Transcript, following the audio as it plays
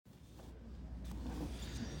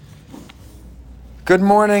Good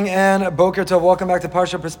morning and Boker Tov. Welcome back to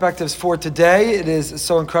Parsha Perspectives for today. It is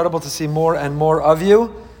so incredible to see more and more of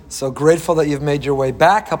you. So grateful that you've made your way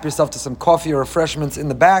back. Help yourself to some coffee or refreshments in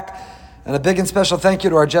the back. And a big and special thank you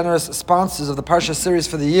to our generous sponsors of the Parsha series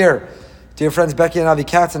for the year. Dear friends Becky and Avi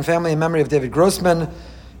Katz and family, in memory of David Grossman,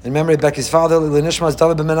 in memory of Becky's father, Lili Nishmas,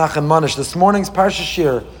 David Ben Menachem Manish. This morning's Parsha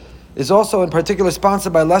Shir is also in particular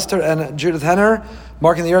sponsored by Lester and Judith Henner,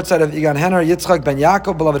 marking the yahrzeit of Igan Henner, Yitzchak ben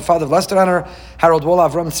Yaakov, beloved father of Lester Henner, Harold Wola,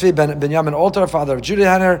 Avram Tzvi ben Benjamin Alter, father of Judith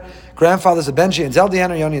Henner, grandfathers of Benji and Zeldi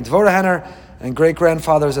Henner, Yoni and Dvorah Henner, and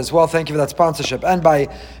great-grandfathers as well. Thank you for that sponsorship. And by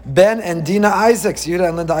Ben and Dina Isaacs, Yehuda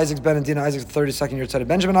and Linda Isaacs, Ben and Dina Isaacs, the 32nd yahrzeit of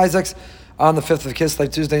Benjamin Isaacs, on the 5th of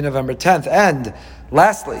Kislev, Tuesday, November 10th. And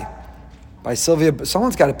lastly, by Sylvia,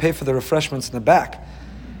 someone's got to pay for the refreshments in the back.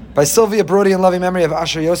 By Sylvia Brody in loving memory of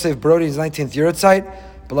Asher Yosef Brody, his 19th yahrzeit,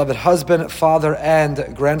 beloved husband, father,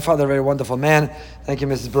 and grandfather, a very wonderful man. Thank you,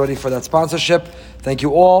 Mrs. Brody, for that sponsorship. Thank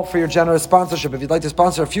you all for your generous sponsorship. If you'd like to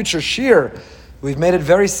sponsor a future shir, we've made it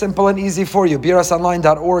very simple and easy for you.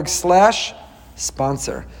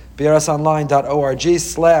 brsunline.org/sponsor.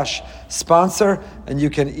 brsunline.org/sponsor, and you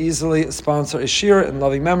can easily sponsor a shir in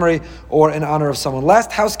loving memory or in honor of someone.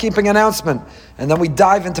 Last housekeeping announcement, and then we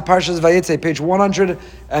dive into Parshas Vayetze, page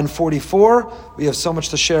 144. We have so much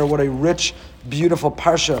to share. What a rich, beautiful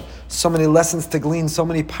Parsha. So many lessons to glean, so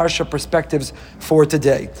many Parsha perspectives for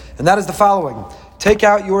today. And that is the following. Take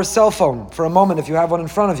out your cell phone for a moment if you have one in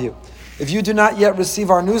front of you. If you do not yet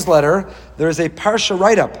receive our newsletter, there is a Parsha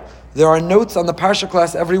write-up. There are notes on the Parsha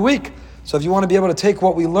class every week. So if you want to be able to take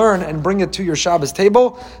what we learn and bring it to your Shabbos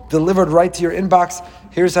table, delivered right to your inbox,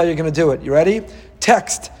 here's how you're going to do it. You ready?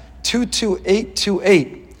 Text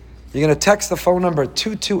 22828. You're going to text the phone number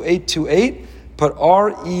 22828, put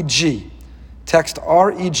REG. Text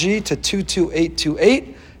REG to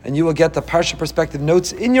 22828, and you will get the Parsha Perspective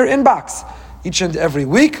notes in your inbox each and every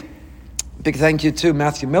week. Big thank you to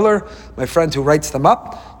Matthew Miller, my friend who writes them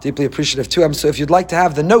up. Deeply appreciative to him. So if you'd like to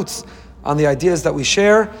have the notes on the ideas that we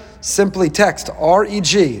share, simply text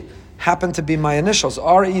REG. Happen to be my initials,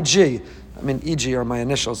 REG. I mean, EG are my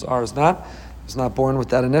initials, R is not. I was not born with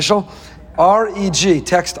that initial. REG,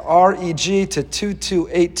 text REG to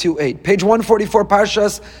 22828. Page 144,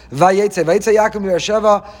 Parshas Vayetze. Vayetze Yaakov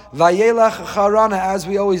Beersheva, Vayelech Charana. As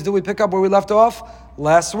we always do, we pick up where we left off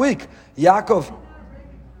last week. Yaakov.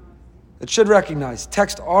 It should recognize.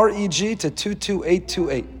 Text REG to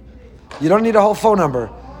 22828. You don't need a whole phone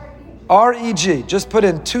number. REG. Just put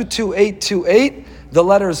in 22828. The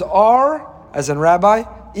letters R as in Rabbi,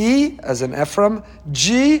 E as in Ephraim,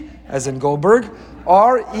 G as in Goldberg,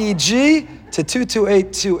 REG to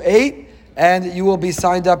 22828, and you will be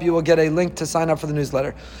signed up. You will get a link to sign up for the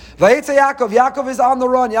newsletter. Vayetze Yaakov. Yaakov is on the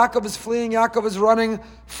run. Yaakov is fleeing. Yaakov is running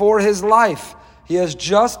for his life. He has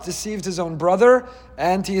just deceived his own brother,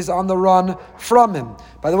 and he is on the run from him.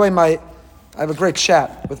 By the way, I have a great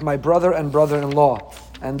chat with my brother and brother-in-law,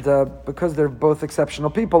 and because they're both exceptional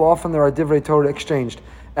people, often there are divrei Torah exchanged.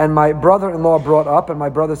 And my brother-in-law brought up, and my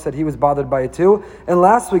brother said he was bothered by it too. In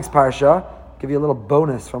last week's parsha, give you a little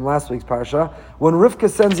bonus from last week's parsha, when Rivka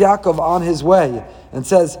sends Yaakov on his way and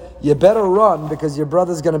says, "You better run because your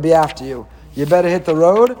brother's going to be after you. You better hit the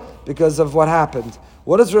road because of what happened."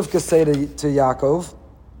 What does Rivka say to Yaakov?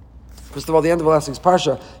 First of all, the end of last week's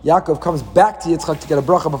parsha, Yaakov comes back to Yitzchak to get a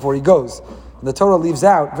bracha before he goes. And the Torah leaves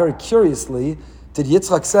out, very curiously, did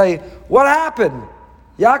Yitzchak say, "What happened?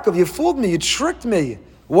 Yaakov, you fooled me, you tricked me.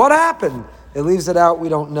 What happened?" It leaves it out, we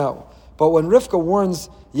don't know. But when Rivka warns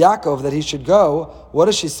Yaakov that he should go, what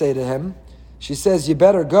does she say to him? She says, "You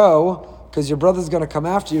better go, because your brother's going to come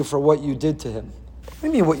after you for what you did to him." What do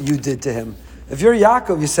you mean what you did to him? If you're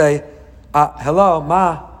Yaakov, you say, "Hello,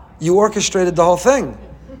 Ma, you orchestrated the whole thing.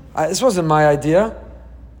 This wasn't my idea.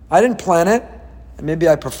 I didn't plan it. Maybe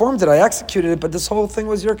I performed it, I executed it, but this whole thing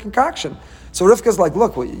was your concoction." So Rivka's like,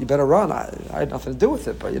 "Look, well, you better run. I had nothing to do with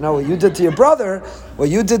it. But you know what you did to your brother,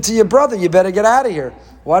 you better get out of here."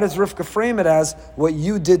 Why does Rivka frame it as what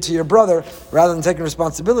you did to your brother rather than taking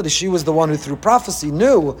responsibility? She was the one who, through prophecy,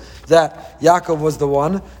 knew that Yaakov was the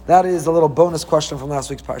one. That is a little bonus question from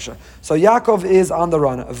last week's parsha. So Yaakov is on the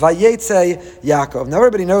run. Vayetze Yaakov. Now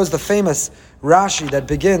everybody knows the famous Rashi that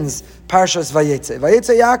begins Parshas Vayetze.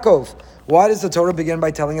 Vayetze Yaakov. Why does the Torah begin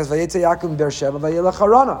by telling us Vayetze Yaakov Beersheva Vayelech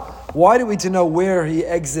Harana? Why do we need to know where he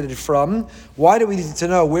exited from? Why do we need to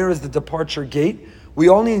know where is the departure gate? We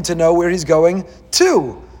only need to know where he's going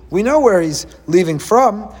to. We know where he's leaving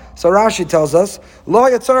from. So Rashi tells us, Lo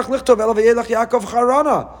yatzarech lichtov ela Vayelech Yaakov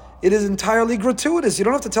Harana. It is entirely gratuitous. You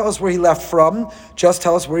don't have to tell us where he left from. Just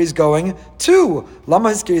tell us where he's going to. Lama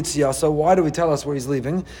hiskir yitziyah. So why do we tell us where he's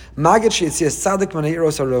leaving? Magid sheyitziyah tzadik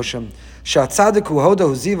maneiros haroshim. Shatzadik hu hoda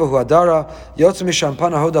hu ziva hu hadara. Yotzu misham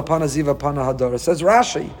pana hoda pana ziva pana hadara. Says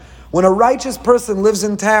Rashi, when a righteous person lives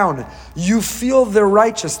in town, you feel their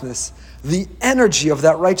righteousness. The energy of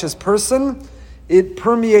that righteous person, it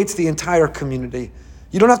permeates the entire community.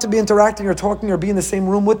 You don't have to be interacting or talking or be in the same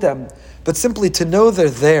room with them, but simply to know they're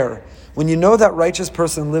there. When you know that righteous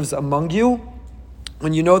person lives among you,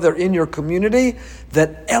 when you know they're in your community,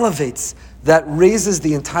 that elevates, that raises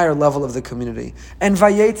the entire level of the community. And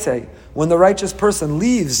vayetze, when the righteous person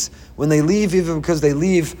leaves, when they leave even because they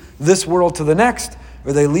leave this world to the next,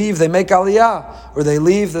 or they leave, they make aliyah, or they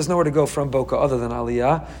leave, there's nowhere to go from Boca other than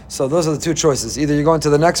aliyah. So those are the two choices. Either you're going to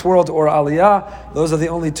the next world or aliyah. Those are the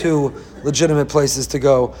only two legitimate places to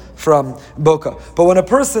go from Boca. But when a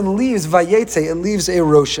person leaves vayetze, it leaves a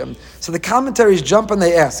roshem. So the commentaries jump and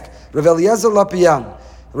they ask, Rav Eliezer Lapian,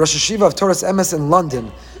 Rosh Hashiva of Torah's Emes in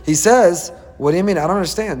London, he says, what do you mean? I don't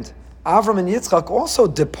understand. Avram and Yitzchak also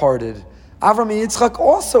departed. Avram and Yitzchak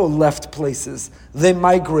also left places. They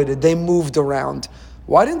migrated, they moved around.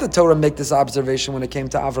 Why didn't the Torah make this observation when it came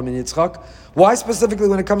to Avram and Yitzchak? Why specifically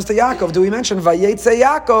when it comes to Yaakov do we mention Vayetze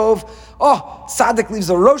Yaakov? Oh, Tzaddik leaves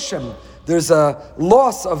a roshem. There's a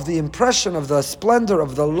loss of the impression of the splendor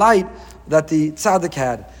of the light that the Tzaddik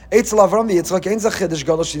had. Eitzel Avram v'Yitzchak ein zachidish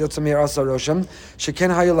golosh yotzamir asa roshem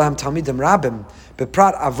sheken hayu lahem talmidim rabim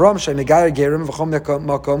beprat Avram shemegayer gerim v'chom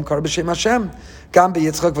makom kar b'shem Hashem gam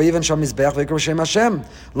b'Yitzchak v'yiven sham mizbeach v'ikar b'shem Hashem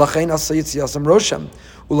lachein asa yitziyasam roshem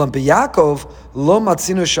ulam b'Yaakov lo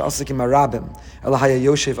matzinu she'asakim harabim ela haya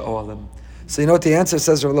yoshev oalim. So you know what the answer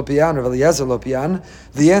says, Rav Lopian, Rav Eliezer Lopian?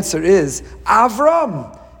 The answer is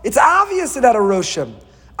Avram. It's obvious it had a roshem.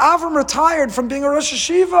 Avram retired from being a Rosh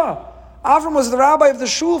Hashiva. Avram was the rabbi of the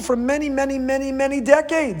shul for many, many, many, many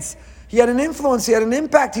decades. He had an influence, he had an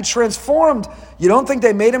impact, he transformed. You don't think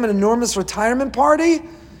they made him an enormous retirement party?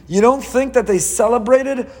 You don't think that they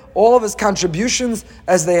celebrated all of his contributions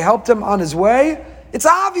as they helped him on his way? It's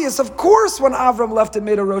obvious, of course, when Avram left it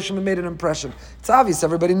made a roshem and made an impression. It's obvious,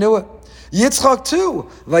 everybody knew it. Yitzchak too.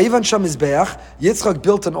 Vayivan sham mizbeach. Yitzchak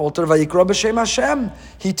built an altar. Vayikra b'shem Hashem.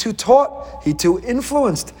 He too taught. He too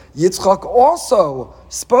influenced. Yitzchak also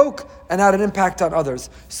spoke and had an impact on others.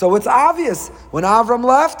 So it's obvious. When Avram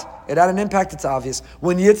left, it had an impact, it's obvious.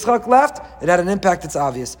 When Yitzchak left, it had an impact, it's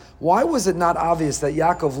obvious. Why was it not obvious that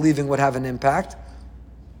Yaakov leaving would have an impact?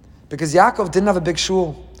 Because Yaakov didn't have a big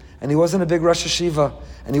shul, and he wasn't a big Rosh Hashiva,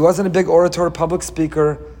 and he wasn't a big orator, public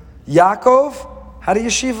speaker. Yaakov had a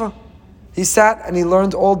yeshiva. He sat and he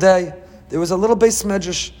learned all day. There was a little beis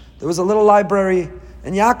medrash, there was a little library,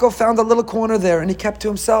 and Yaakov found a little corner there, and he kept to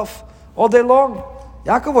himself all day long.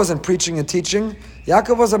 Yaakov wasn't preaching and teaching.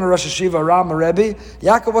 Yaakov wasn't a Rosh Hashiva, a Ram, a Rebbe.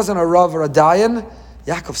 Yaakov wasn't a Rav or a Dayan.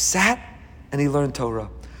 Yaakov sat and he learned Torah.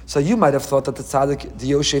 So you might have thought that the tzaddik,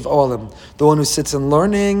 the Yoshev Olim, the one who sits and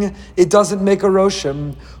learning, it doesn't make a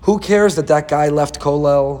roshem. Who cares that that guy left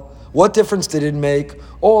Kolel? What difference did it make?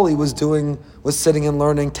 All he was doing was sitting and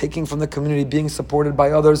learning, taking from the community, being supported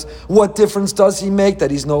by others. What difference does he make that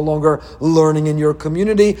he's no longer learning in your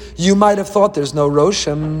community? You might have thought there's no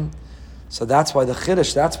roshem. So that's why the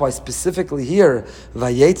Chiddush, that's why specifically here,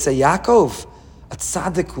 Vayetze Yaakov, a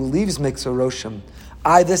tzaddik who leaves makes a roshem.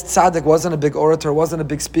 This tzaddik wasn't a big orator, wasn't a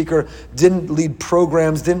big speaker, didn't lead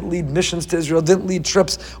programs, didn't lead missions to Israel, didn't lead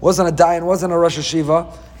trips, wasn't a dayan, wasn't a Rosh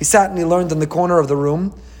Hashiva. He sat and he learned in the corner of the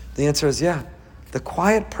room. The answer is yeah. The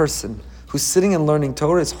quiet person who's sitting and learning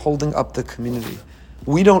Torah is holding up the community.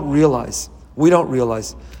 We don't realize.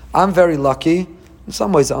 I'm very lucky, in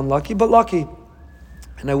some ways unlucky, but lucky.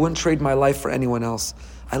 And I wouldn't trade my life for anyone else.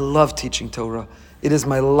 I love teaching Torah. It is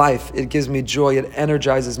my life. It gives me joy. It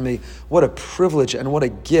energizes me. What a privilege and what a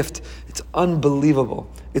gift. It's unbelievable.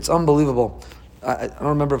 It's unbelievable. I don't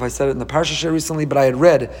remember if I said it in the Parsha share recently, but I had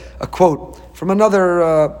read a quote from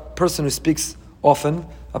another person who speaks often,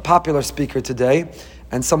 a popular speaker today.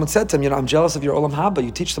 And someone said to him, I'm jealous of your Olam Haba.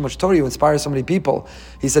 You teach so much Torah, you inspire so many people.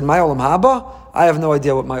 He said, my Olam Haba? I have no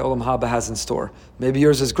idea what my Olam Haba has in store. Maybe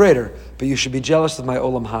yours is greater, but you should be jealous of my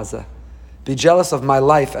Olam Haza. Be jealous of my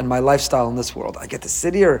life and my lifestyle in this world. I get to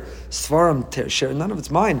sit here, Svarim, to share, none of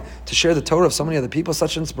it's mine, to share the Torah of so many other people,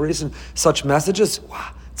 such inspiration, such messages.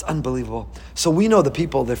 Wow, it's unbelievable. So we know the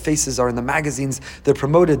people, their faces are in the magazines, they're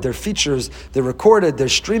promoted, they're features, they're recorded, they're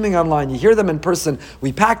streaming online, you hear them in person,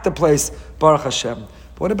 we pack the place, Baruch Hashem.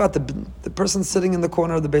 What about the person sitting in the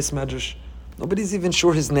corner of the beis medrash? Nobody's even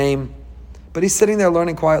sure his name, but he's sitting there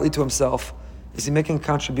learning quietly to himself. Is he making a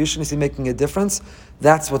contribution? Is he making a difference?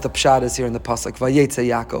 That's what the pshat is here in the pasuk. Vayetze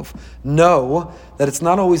Yaakov. Know that it's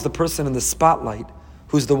not always the person in the spotlight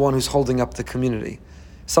who's the one who's holding up the community.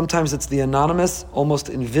 Sometimes it's the anonymous, almost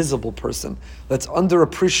invisible person that's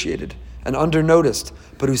underappreciated and undernoticed,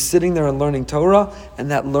 but who's sitting there and learning Torah,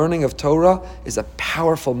 and that learning of Torah is a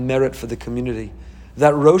powerful merit for the community.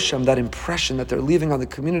 That roshem, that impression that they're leaving on the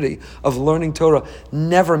community of learning Torah,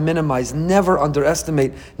 never minimize, never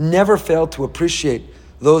underestimate, never fail to appreciate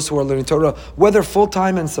those who are learning Torah, whether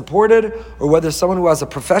full-time and supported, or whether someone who has a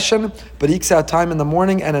profession, but ekes out time in the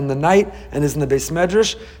morning and in the night, and is in the Beis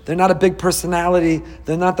Medrash. They're not a big personality,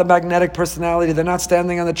 they're not the magnetic personality, they're not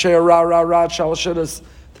standing on the chair, rah, rah, rah, shalashudas.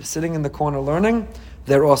 They're sitting in the corner learning,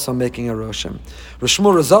 they're also making a roshem.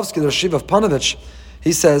 Rishmur Rozovsky, the Rashiv of Panovich,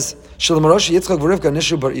 he says, you know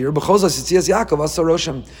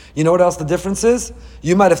what else the difference is?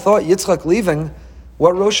 You might have thought Yitzchak leaving,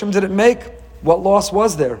 what roshem did it make? What loss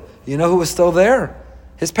was there? You know who was still there?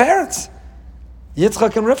 His parents.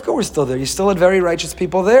 Yitzchak and Rivka were still there. You still had very righteous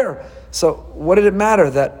people there. So what did it matter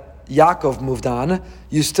that Yaakov moved on?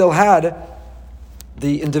 You still had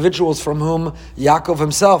the individuals from whom Yaakov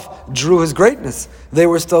himself drew his greatness. They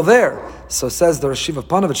were still there. So says the Rashiv of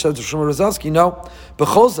Panovich, says the Shmuel Rozovsky, no,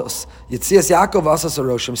 Bechozos, Yitzias Yaakov Asas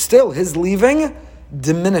Aroshim. Still, his leaving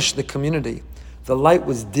diminished the community. The light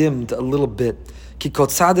was dimmed a little bit.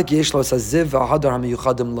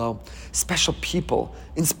 Special people,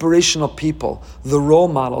 inspirational people, the role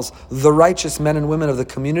models, the righteous men and women of the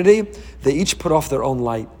community, they each put off their own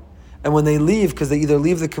light. And when they leave, because they either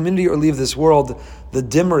leave the community or leave this world, the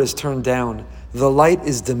dimmer is turned down. The light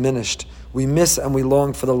is diminished. We miss and we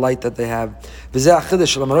long for the light that they have. And that's the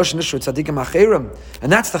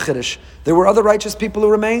chiddush. There were other righteous people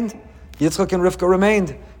who remained. Yitzchak and Rivka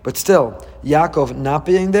remained. But still, Yaakov not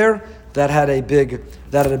being there, that had a big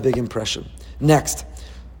impression. Next,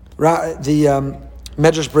 the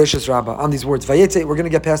Medrash Bereshis Rabbah on these words. Vayetze, we're going to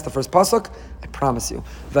get past the first pasuk. I promise you.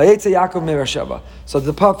 Vayetze Yaakov me Beersheva. So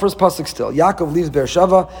the first pasuk still. Yaakov leaves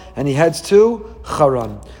Beersheva and he heads to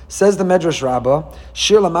Haran. Says the Medrash Rabbah,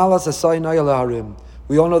 Shir Lamalas Asay Naya Leharim.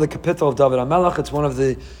 We all know the capital of David HaMelech. It's one of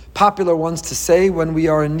the popular ones to say when we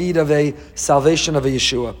are in need of a salvation of a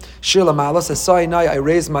Yeshua. Shir Lamalas Asay Naya, I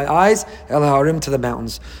raise my eyes El Harim to the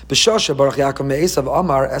mountains. B'shosha Baruch Yaakov me'esav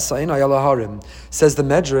Amar Asay Naya Leharim. Says the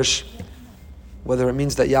Medrash, whether it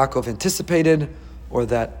means that Yaakov anticipated, or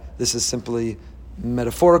that this is simply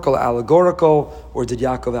metaphorical, allegorical, or did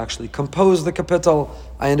Yaakov actually compose the capital?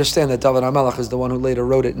 I understand that David HaMelech is the one who later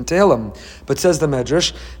wrote it in Tehillim. But says the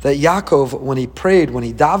Medrash, that Yaakov, when he prayed, when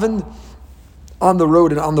he davened, on the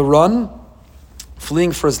road and on the run,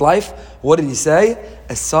 fleeing for his life, what did he say?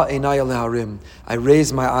 Esa einaya leharim. I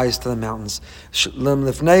raise my eyes to the mountains.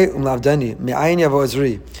 Lifnei umlavdeni me'ayin yavo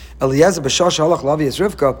ezri. Eliezer b'shah shalach lavi es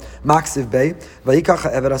Rivka maksiv bei vayikach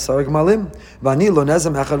ha'ever asar gmalim v'ani lo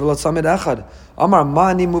nezem echad v'lo tzamid echad. Amar ma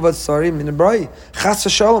ani muvad sari min abrai chas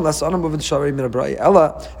v'shalom las ana muvad sari min abrai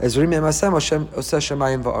ella ezri me'masem Hashem oseh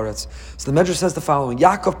shemayim va'aretz. So the Medrash says the following: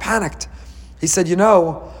 Yaakov panicked. He said, you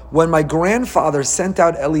know, when my grandfather sent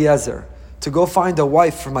out Eliezer to go find a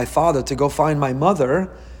wife for my father, to go find my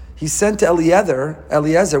mother, he sent Eliezer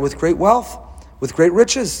with great wealth, with great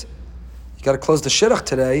riches. You got to close the shidduch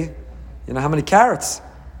today. You know how many carrots?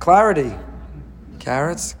 Clarity.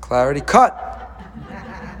 Carrots, clarity, cut.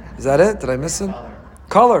 Is that it? Did I miss it?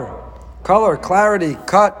 Color, clarity,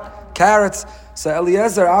 cut, carrots. So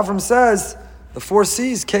Eliezer, Avram says, the 4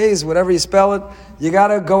 C's, K's, whatever you spell it, you got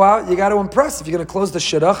to go out, you got to impress. If you're going to close the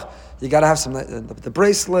shidduch, you got to have some, the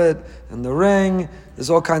bracelet and the ring. There's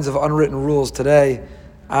all kinds of unwritten rules today.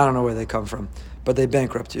 I don't know where they come from, but they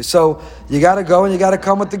bankrupt you. So you got to go and you got to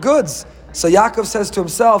come with the goods. So Yaakov says to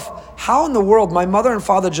himself, how in the world, my mother and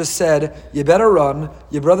father just said, you better run,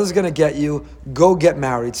 your brother's going to get you, go get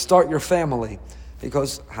married, start your family. He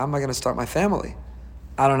goes, how am I going to start my family?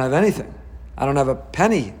 I don't have anything. I don't have a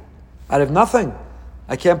penny. I have nothing.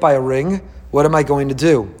 I can't buy a ring. What am I going to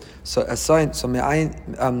do? So Ezri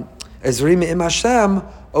me'im Hashem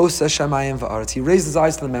oseh shemayim va'aretz. He raised his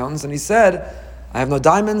eyes to the mountains and he said, I have no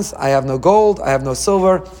diamonds, I have no gold, I have no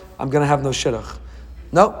silver, I'm going to have no shidduch.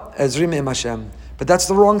 No, Ezri me'im Hashem. But that's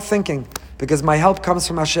the wrong thinking, because my help comes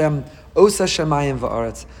from Hashem. Oseh shemayim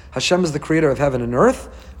va'aretz. Hashem is the creator of heaven and earth.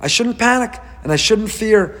 I shouldn't panic, and I shouldn't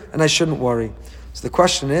fear, and I shouldn't worry. So the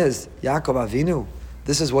question is, Yaakov Avinu,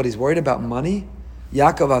 this is what he's worried about, money?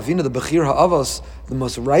 Yaakov Avinu, the Bechir Ha'avos, the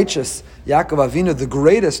most righteous, Yaakov Avinu, the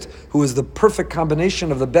greatest, who is the perfect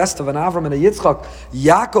combination of the best of an Avram and a Yitzchak,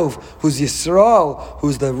 Yaakov, who's Yisrael,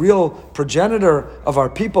 who's the real progenitor of our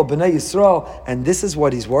people, Bnei Yisrael, and this is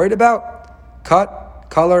what he's worried about? Cut,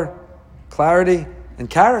 color, clarity, and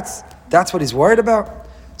carrots. That's what he's worried about.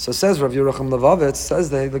 So says Rav Yerucham Levavitz, says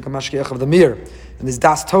the Mashgiach of the Mir, in his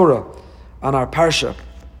Das Torah on our Parsha.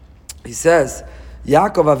 He says,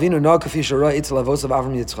 Yaakov Avinu no kafi shara itzel avos of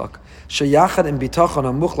Avram Yitzchak sheyachad im bitachon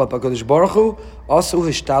hamuchlat b'Kadosh Baruch Hu asu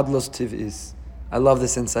hishtadlos tiv'is. I love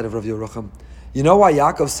this insight of Rav Yerucham. You know why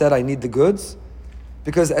Yaakov said, I need the goods?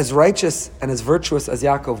 Because as righteous and as virtuous as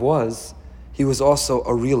Yaakov was, he was also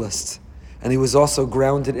a realist. And he was also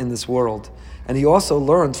grounded in this world. And he also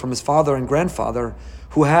learned from his father and grandfather,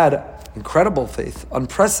 who had incredible faith,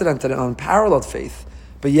 unprecedented and unparalleled faith,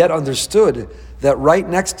 but yet understood that right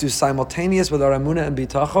next to, simultaneous with our emunah and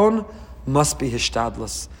bitachon, must be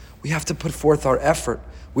hishtadlus. We have to put forth our effort.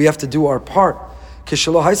 We have to do our part. So he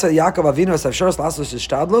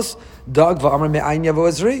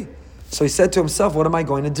said to himself, what am I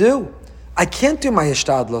going to do? I can't do my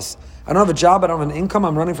hishtadlus. I don't have a job, I don't have an income,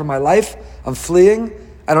 I'm running for my life, I'm fleeing,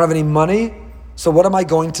 I don't have any money. So what am I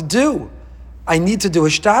going to do? I need to do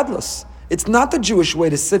hishtadlus. It's not the Jewish way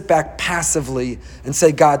to sit back passively and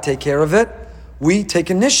say, God, take care of it. We take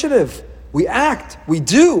initiative. We act. We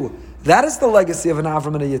do. That is the legacy of an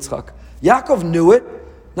Avram and a Yitzchak. Yaakov knew it,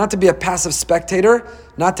 not to be a passive spectator,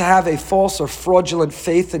 not to have a false or fraudulent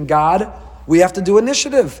faith in God. We have to do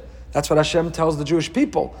initiative. That's what Hashem tells the Jewish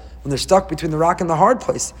people when they're stuck between the rock and the hard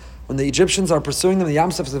place. When the Egyptians are pursuing them, the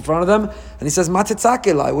Yam Suf is in front of them, and he says, Matitzak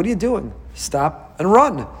Elai, what are you doing? Stop and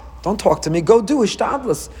run. Don't talk to me. Go do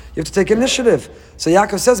hishtadlus. You have to take initiative. So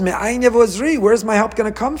Yaakov says, Me'ayin yavo azri. Where's my help going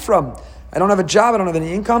to come from? I don't have a job. I don't have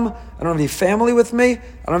any income. I don't have any family with me. I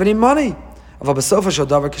don't have any money. But sometimes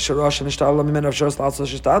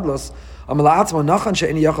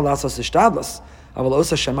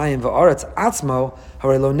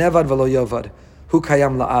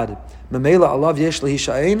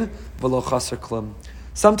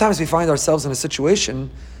we find ourselves in a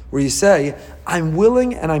situation where you say, I'm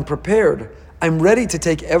willing and I'm prepared. I'm ready to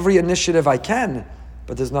take every initiative I can,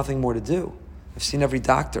 but there's nothing more to do. I've seen every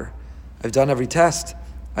doctor. I've done every test.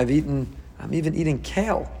 I'm even eating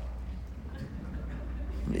kale.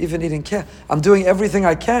 I'm doing everything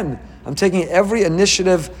I can. I'm taking every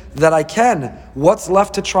initiative that I can. What's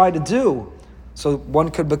left to try to do? So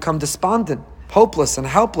one could become despondent, hopeless and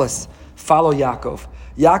helpless. Follow Yaakov.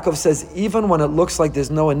 Yaakov says, even when it looks like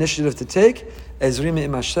there's no initiative to take, Ezrim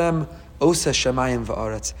im Hashem, Osa Shemayim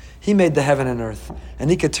va'aretz. He made the heaven and earth,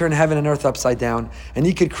 and he could turn heaven and earth upside down, and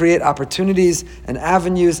he could create opportunities and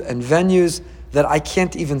avenues and venues that I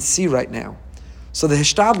can't even see right now. So the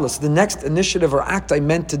hishtadlus, the next initiative or act I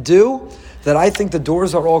meant to do, that I think the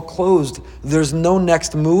doors are all closed, there's no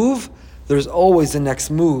next move, there's always a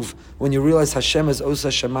next move when you realize Hashem is Osa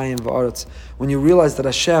Shemayim va'aretz, when you realize that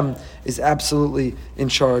Hashem is absolutely in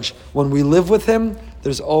charge. When we live with Him,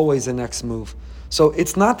 there's always a next move. So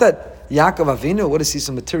it's not that Yaakov Avinu, what is he,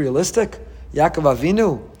 so materialistic? Yaakov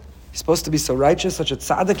Avinu, he's supposed to be so righteous, such a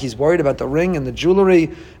tzaddik, he's worried about the ring and the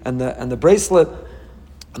jewelry and the bracelet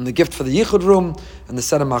and the gift for the yichud room and the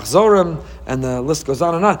set of machzorim, and the list goes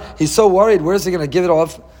on and on. He's so worried, where's he going to give it all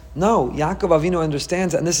up? No, Yaakov Avinu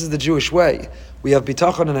understands, and this is the Jewish way. We have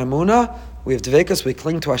bitachon and emunah, we have dvekus, we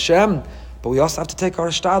cling to Hashem, but we also have to take our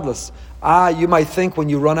hishtadlus. You might think when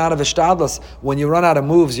you run out of hishtadlus, when you run out of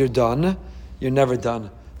moves, you're done. You're never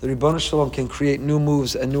done. The Ribbon Shalom can create new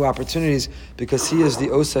moves and new opportunities because He is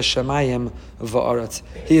the Osa Shemayim va'aretz.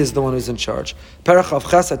 He is the one who's in charge. Perach Av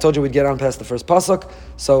Ches, I told you we'd get on past the first pasuk.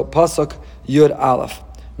 So pasuk Yud Aleph.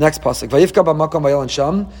 Next pasuk. Vayifka b'makom vayol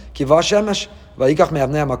sham kiva shemesh vayikach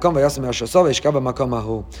me'avnei hamakom vayasem me'ashosov vayishka b'makom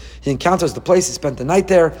hahu. He encounters the place. He spent the night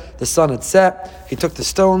there. The sun had set. He took the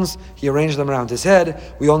stones. He arranged them around his head.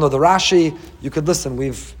 We all know the Rashi. You could listen.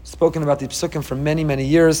 We've spoken about the psukim for many, many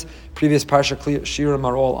years. Previous Parsha Shirim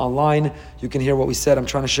are all online. You can hear what we said. I'm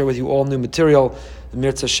trying to share with you all new material, the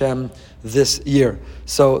Mirz Hashem, this year.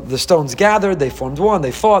 So the stones gathered. They formed one.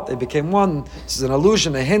 They fought. They became one. This is an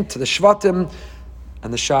allusion, a hint to the Shvatim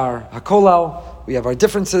and the Shar HaKolal. We have our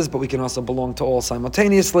differences, but we can also belong to all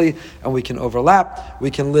simultaneously, and we can overlap. We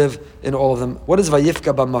can live in all of them. What is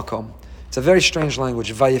Vayifka b'makom? It's a very strange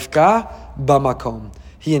language. Vayifka b'makom.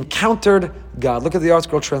 He encountered God. Look at the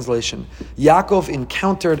ArtScroll translation. Yaakov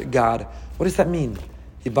encountered God. What does that mean?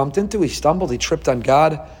 He bumped into, he stumbled, he tripped on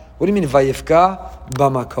God. What do you mean, Vayifka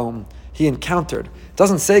b'makom? He encountered. It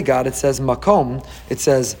doesn't say God, it says makom. It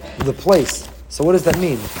says the place. So what does that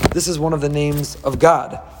mean? This is one of the names of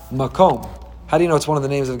God, Makom. How do you know it's one of the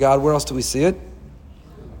names of God? Where else do we see it?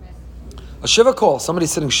 A Shiva call.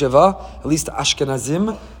 Somebody's sitting Shiva. At least the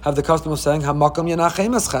Ashkenazim have the custom of saying, HaMakom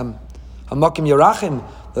Yanachem Eschem. HaMakom Yerachim.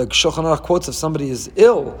 The Shulchan Aruch quotes if somebody is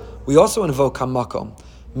ill, we also invoke HaMakom.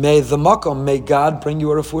 May the makom, may God bring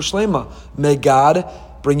you a refuah shlema. May God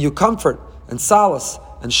bring you comfort and solace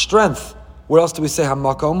and strength. Where else do we say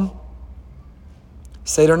hamakom?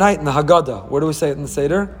 Seder night in the Haggadah. Where do we say it in the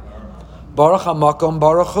Seder? Baruch hamakom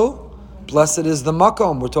baruch hu. Blessed is the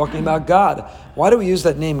makom. We're talking about God. Why do we use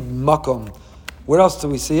that name makom? Where else do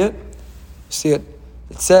we see it? See it.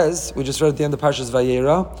 It says, we just read at the end of Parshas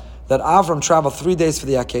Vayera, that Avram traveled 3 days for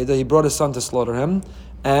the Akedah. He brought his son to slaughter him.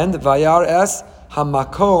 And Vayar es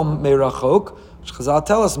hamakom merachok, which Chazal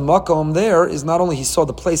tell us, makom there is not only he saw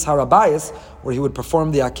the place Harabayas, where he would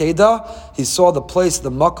perform the Akedah, he saw the place,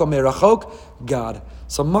 the makom merachok, God.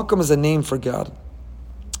 So makom is a name for God.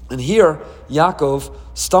 And here, Yaakov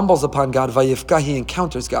stumbles upon God, vayifka, he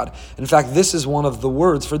encounters God. In fact, this is one of the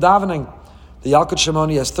words for davening. The Yalkut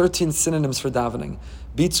Shimoni has 13 synonyms for davening.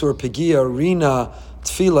 Bitzur, Pegia, Rina,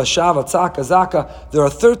 Tfila, Shava, Tzaka, Zaka. There are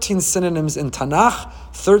 13 synonyms in Tanakh,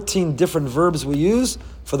 13 different verbs we use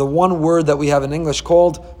for the one word that we have in English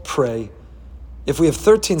called pray. If we have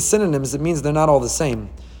 13 synonyms, it means they're not all the same.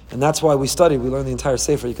 And that's why we learn the entire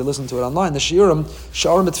Sefer. You can listen to it online. The Shiurim,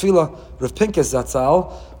 Sha'ar Mitzvila, Rav Pinkus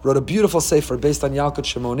Zatzal, wrote a beautiful Sefer based on Yalkut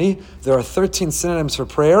Shimoni. There are 13 synonyms for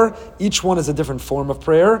prayer. Each one is a different form of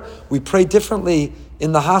prayer. We pray differently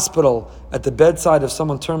in the hospital, at the bedside of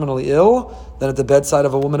someone terminally ill, than at the bedside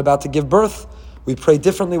of a woman about to give birth. We pray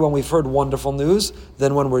differently when we've heard wonderful news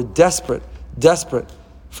than when we're desperate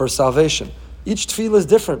for salvation. Each tefillah is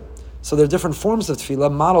different. So there are different forms of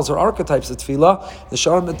tefillah, models or archetypes of tefillah. The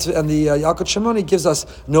Sha'ar and the Yalkut Shimoni gives us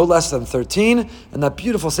no less than 13. And that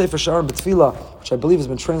beautiful Sefer Sha'ar B'Tefillah, which I believe has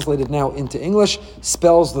been translated now into English,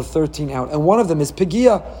 spells the 13 out. And one of them is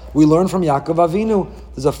Pegia. We learn from Yaakov Avinu.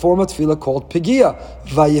 There's a form of tefillah called Pegia.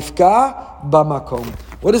 Vayifka b'makom.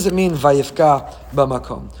 What does it mean, Vayifka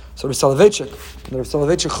b'makom? So Rav Soloveitchik, the Rav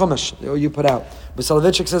Soloveitchik Chumash, you put out. Rav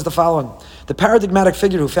Soloveitchik says the following: the paradigmatic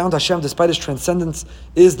figure who found Hashem despite his transcendence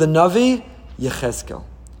is the Navi Yechezkel.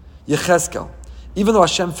 Yechezkel. Even though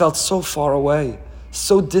Hashem felt so far away,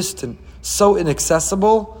 so distant, so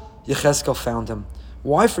inaccessible, Yechezkel found him.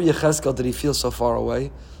 Why for Yechezkel did he feel so far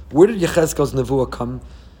away? Where did Yechezkel's nevuah come?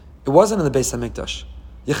 It wasn't in the Beis HaMikdash.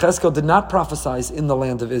 Yechezkel did not prophesy in the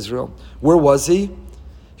land of Israel. Where was he?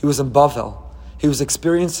 He was in Bavel. He was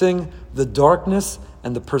experiencing the darkness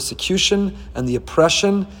and the persecution and the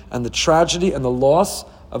oppression and the tragedy and the loss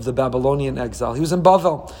of the Babylonian exile. He was in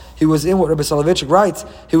Bavel. He was in what Rabbi Soloveitchik writes,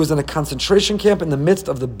 he was in a concentration camp in the midst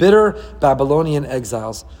of the bitter Babylonian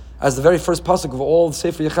exiles. As the very first pasuk of all the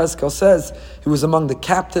Sefer Yechezkel says, he was among the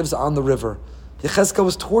captives on the river. Yechezkel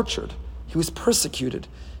was tortured. He was persecuted.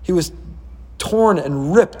 He was torn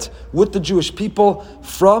and ripped with the Jewish people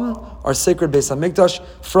from our sacred Beis HaMikdash,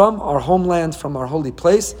 from our homeland, from our holy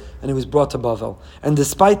place, and he was brought to Bavel. And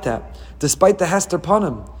despite that, despite the Hester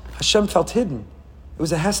Panim, Hashem felt hidden. It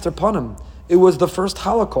was a Hester Panim. It was the first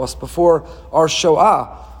Holocaust before our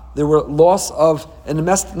Shoah. There were loss of an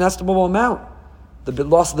inestimable amount. The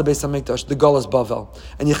loss of the Beis HaMikdash, the Golas Bavel.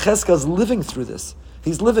 And Yechezkel is living through this.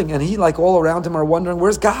 He's living, and he, like all around him, are wondering,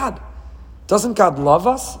 where's God? Doesn't God love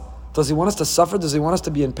us? Does he want us to suffer? Does he want us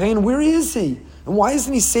to be in pain? Where is he? And why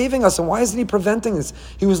isn't he saving us? And why isn't he preventing us?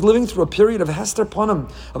 He was living through a period of Hester Panim,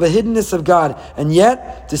 of a hiddenness of God. And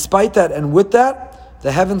yet, despite that and with that,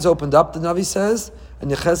 the heavens opened up, the Navi says, and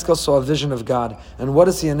Yechezkel saw a vision of God. And what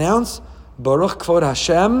does he announce? Baruch Kvod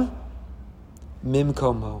Hashem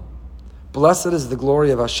Mimkomo. Blessed is the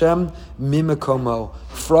glory of Hashem Mimkomo,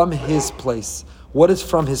 from his place. What does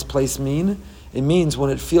from his place mean? It means when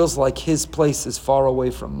it feels like his place is far away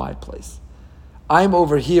from my place. I'm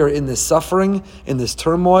over here in this suffering, in this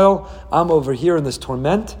turmoil. I'm over here in this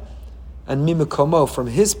torment. And Mimikomo, from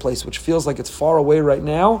his place, which feels like it's far away right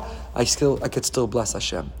now, I could still bless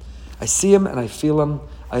Hashem. I see him and I feel him.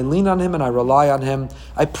 I lean on him and I rely on him.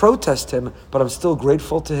 I protest him, but I'm still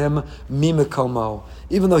grateful to him. Mimikomo,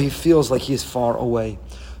 even though he feels like he is far away.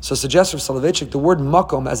 So suggests Rav Soloveitchik, the word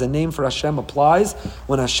makom as a name for Hashem applies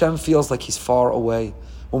when Hashem feels like he's far away,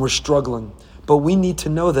 when we're struggling. But we need to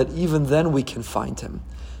know that even then we can find him.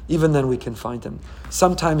 Even then we can find him.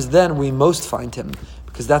 Sometimes then we most find him,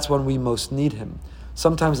 because that's when we most need him.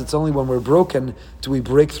 Sometimes it's only when we're broken do we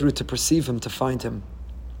break through to perceive him, to find him.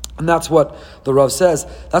 And that's what the Rav says.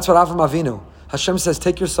 That's what Avram Avinu. Hashem says,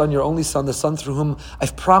 take your son, your only son, the son through whom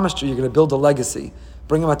I've promised you're going to build a legacy.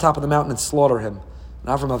 Bring him on top of the mountain and slaughter him. And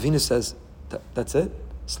Avram Avinu says, that's it?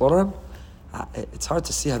 Slaughter him? It's hard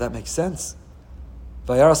to see how that makes sense.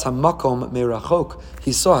 Vayaras hamakom meirachok.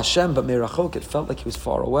 He saw Hashem, but meirachok, it felt like he was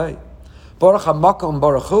far away. Baruch hamakom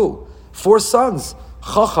baruch hu. 4 sons.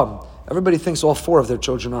 Chacham. Everybody thinks all 4 of their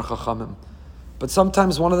children are chachamim. But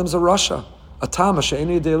sometimes one of them's a Rasha. And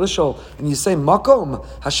you say, Makom,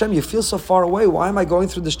 Hashem, you feel so far away. Why am I going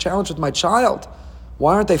through this challenge with my child?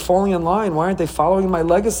 Why aren't they falling in line? Why aren't they following my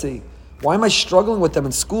legacy? Why am I struggling with them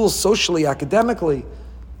in school, socially, academically?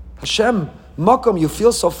 Hashem, Makom, you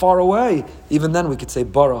feel so far away. Even then we could say,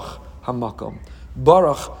 Baruch HaMakom.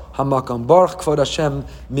 Baruch HaMakom. Baruch Kvod Hashem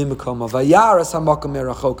Mimekoma. Vayaras HaMakom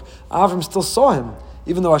Merachok. Avram still saw him,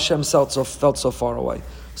 even though Hashem felt so far away.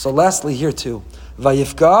 So lastly here too,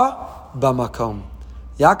 Vayifka Bamakom.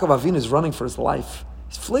 Yaakov Avinu is running for his life.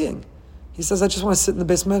 He's fleeing. He says, I just want to sit in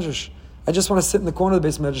the Beis Medrash. I just want to sit in the corner of the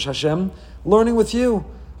Beis Medrash, Hashem, learning with you.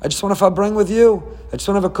 I just want to fabring with you. I just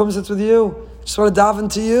want to have a kumsitz with you. I just want to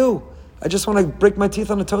daven to you. I just want to break my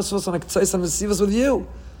teeth on the Tosfos and I could say some Nesivos with you.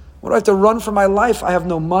 What do I have to run for my life? I have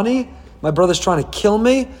no money. My brother's trying to kill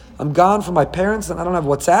me. I'm gone from my parents and I don't have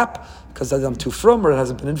WhatsApp because I'm too frum or it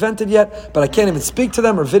hasn't been invented yet, but I can't even speak to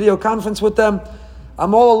them or video conference with them.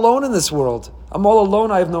 I'm all alone in this world. I'm all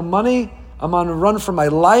alone. I have no money. I'm on a run for my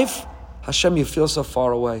life. Hashem, you feel so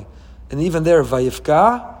far away. And even there,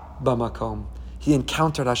 Vayifka Bamakom. He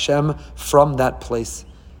encountered Hashem from that place.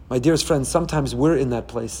 My dearest friends, sometimes we're in that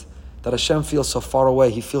place that Hashem feels so far away.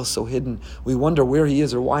 He feels so hidden. We wonder where He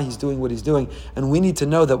is or why He's doing what He's doing. And we need to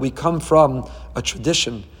know that we come from a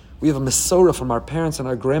tradition. We have a Mesorah from our parents and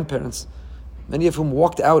our grandparents, many of whom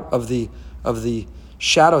walked out of the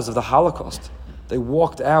shadows of the Holocaust. They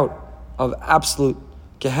walked out of absolute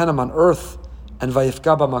Gehenna on earth, and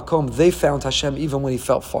Vayifka Bamakom, they found Hashem even when He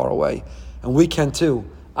felt far away. And we can too.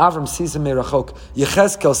 Avram sees him merachok.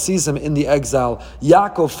 Yechezkel sees him in the exile.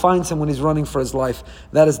 Yaakov finds him when he's running for his life.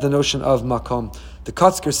 That is the notion of makom. The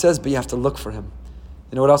Kotzker says, but you have to look for him.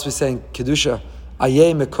 You know what else we say in Kedusha?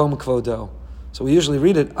 Ayeh mekom kvodo. So we usually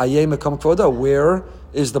read it, Ayeh mekom kvodo. Where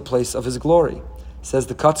is the place of His glory? Says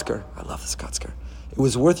the Kotzker. I love this Kotzker. It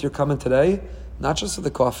was worth your coming today, not just for the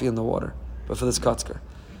coffee and the water, but for this Kotzker.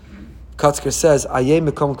 Kotzker says, Ayeh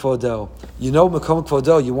mekom kvodo. You know mekom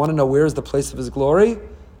kvodo. You want to know where is the place of His glory?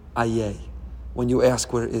 Ayeh. When you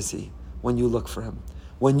ask, where is He? When you look for Him.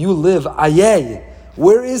 When you live, Ayeh.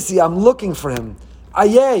 Where is He? I'm looking for Him.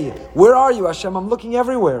 Ayeh. Where are you, Hashem? I'm looking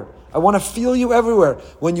everywhere. I want to feel you everywhere.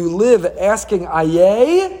 When you live asking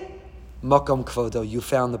Ayeh, Makom Kvodo, you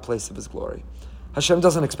found the place of His glory. Hashem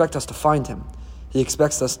doesn't expect us to find Him. He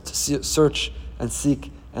expects us to search and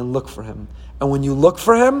seek and look for Him. And when you look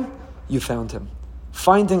for Him, you found Him.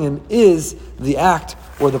 Finding Him is the act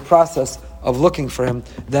or the process of looking for Him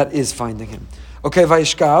that is finding Him. Okay,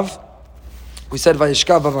 Vayishkav. We said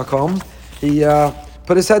Vayishkav Bamakom. He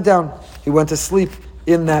put his head down. He went to sleep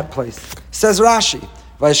in that place. Says Rashi,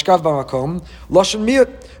 Vayishkav Bamakom, Loshen Miut,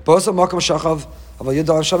 Bosa Makom Shachav, Aval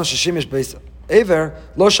Yudal Shana Shishimish Beis Ever,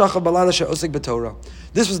 Lo Shachav Balada She'osik B'Torah.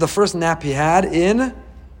 This was the first nap he had in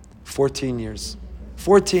 14 years.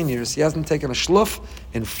 14 years. He hasn't taken a shluf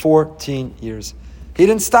in 14 years. He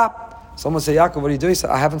didn't stop. Someone say, Yaakov, what are you doing? He said,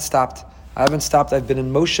 I haven't stopped. I've been in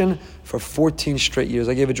motion for 14 straight years.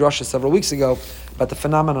 I gave a drasha several weeks ago about the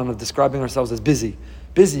phenomenon of describing ourselves as busy.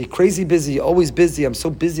 Busy, crazy busy, always busy. I'm so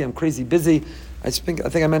busy, I'm crazy busy. I think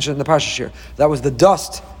I mentioned in the Parsha here. That was the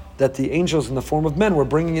dust that the angels in the form of men were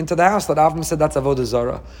bringing into the house that Avram said that's Avodah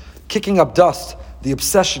Zarah. Kicking up dust, the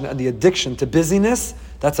obsession and the addiction to busyness,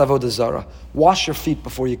 that's Avodah Zarah. Wash your feet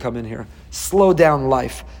before you come in here. Slow down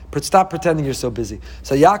life. Stop pretending you're so busy.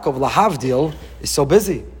 So Yaakov, Lahavdil, is so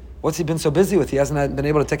busy. What's he been so busy with? He hasn't been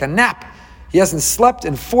able to take a nap. He hasn't slept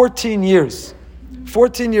in 14 years.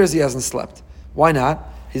 14 years he hasn't slept. Why not?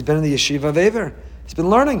 He's been in the yeshiva of Ever. He's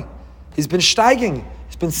been learning. He's been steiging.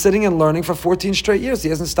 He's been sitting and learning for 14 straight years. He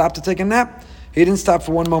hasn't stopped to take a nap. He didn't stop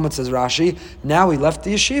for one moment, says Rashi. Now he left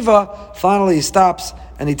the yeshiva. Finally he stops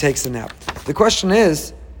and he takes a nap. The question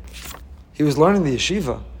is, he was learning the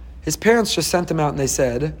yeshiva. His parents just sent him out and they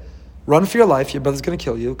said, run for your life. Your brother's going to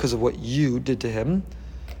kill you because of what you did to him.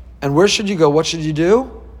 And where should you go? What should you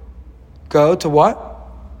do? Go to what?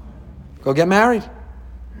 Go get married.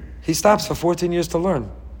 He stops for 14 years to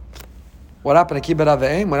learn. What happened to Kibbut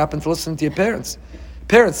Aveim? What happened to listening to your parents?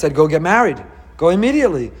 Parents said, go get married. Go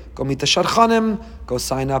immediately. Go meet the shadchanim. Go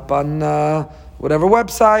sign up on whatever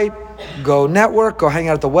website. Go network. Go hang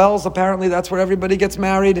out at the wells. Apparently that's where everybody gets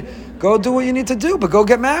married. Go do what you need to do, but go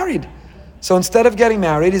get married. So instead of getting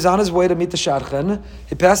married, he's on his way to meet the shadchan.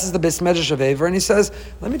 He passes the Beis Medrash of Ever and he says,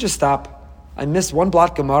 let me just stop. I missed one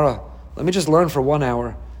blot Gemara. Let me just learn for 1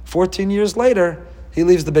 hour. 14 years later, he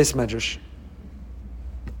leaves the Beis Medrash.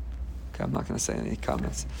 Okay, I'm not going to say any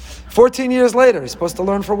comments. 14 years later, he's supposed to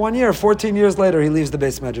learn for 1 year. 14 years later, he leaves the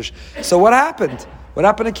Beis Medrash. So what happened? What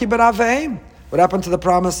happened to Kibbut Aveim? What happened to the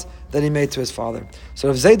promise that he made to his father? So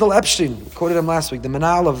Rav Zeidel Epstein, we quoted him last week, the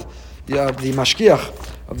manal of the mashkiach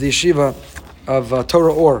of the yeshiva of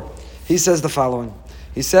Torah Or. He says the following.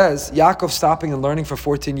 He says, Yaakov stopping and learning for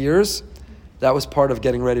 14 years, that was part of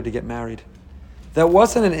getting ready to get married. That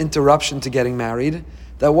wasn't an interruption to getting married.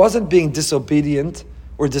 That wasn't being disobedient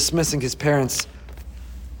or dismissing his parents'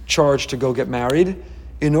 charge to go get married.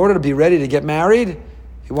 In order to be ready to get married,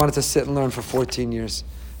 he wanted to sit and learn for 14 years.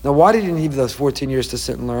 Now, why did he need those 14 years to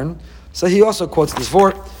sit and learn? So he also quotes this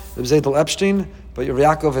vort, Reb Zedel Epstein, but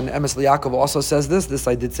Yaakov and Emes Yaakov also says this. This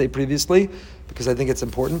I did say previously, because I think it's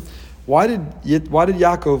important. Why did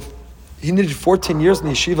Yaakov, he needed 14 years in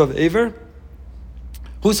the yeshiva of Aver?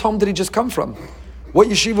 Whose home did he just come from? What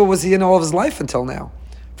yeshiva was he in all of his life until now?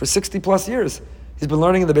 For 60 plus years. He's been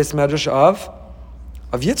learning in the Beis Medrash of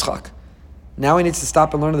Yitzchak. Now he needs to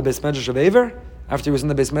stop and learn in the Beis Medrash of Aver, after he was in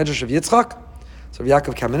the Beis Medrash of Yitzchak. So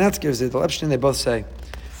Yaakov Kamenetsky, Zedel Epstein, they both say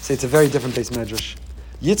it's a very different Beis Medrash.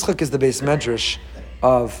 Yitzchak is the Beis Medrash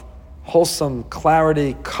of wholesome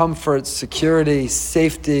clarity, comfort, security,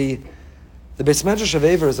 safety. The Beis Medrash of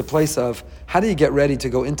Aver is a place of how do you get ready to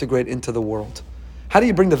go integrate into the world? How do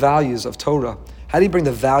you bring the values of Torah? How do you bring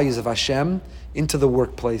the values of Hashem into the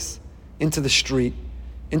workplace, into the street,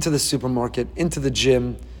 into the supermarket, into the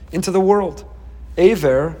gym, into the world?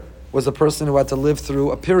 Aver was a person who had to live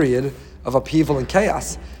through a period of upheaval and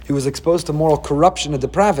chaos. He was exposed to moral corruption and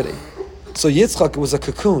depravity. So Yitzchak was a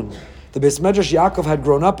cocoon. The Beis Medrash Yaakov had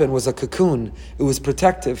grown up in was a cocoon. It was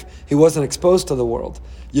protective. He wasn't exposed to the world.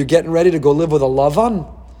 You're getting ready to go live with a Lavan.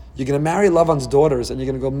 You're going to marry Lavan's daughters and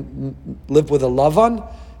you're going to go live with a Lavan.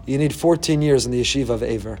 You need 14 years in the yeshiva of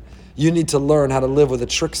Aver. You need to learn how to live with a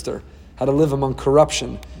trickster, how to live among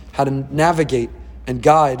corruption, how to navigate and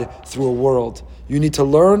guide through a world. You need to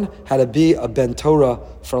learn how to be a Ben Torah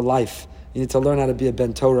for life. You need to learn how to be a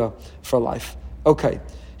Ben Torah for life. Okay.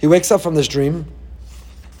 He wakes up from this dream.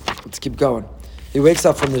 Let's keep going. He wakes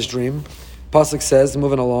up from this dream. Pasuk says,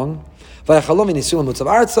 moving along,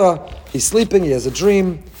 he's sleeping, he has a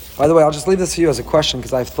dream. By the way, I'll just leave this for you as a question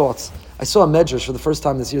because I have thoughts. I saw a medrash for the first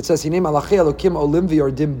time this year. It says, the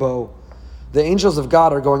angels of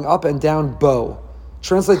God are going up and down bow.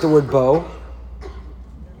 Translate the word bow.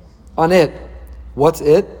 On it. What's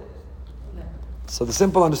it? So the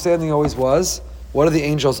simple understanding always was, what are the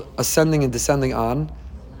angels ascending and descending on?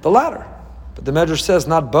 The ladder. But the medrash says,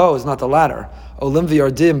 not bow is not the ladder. Olim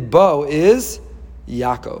v'yardim, bow is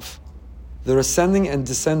Yaakov. They're ascending and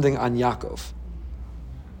descending on Yaakov.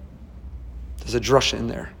 There's a drusha in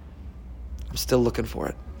there. I'm still looking for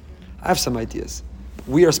it. I have some ideas.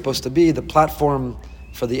 We are supposed to be the platform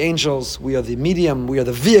for the angels. We are the medium. We are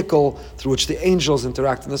the vehicle through which the angels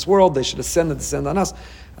interact in this world. They should ascend and descend on us.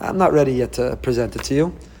 I'm not ready yet to present it to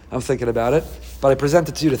you. I'm thinking about it. But I present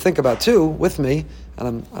it to you to think about too, with me,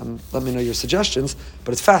 and let me know your suggestions.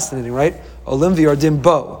 But it's fascinating, right? Olim v'yardim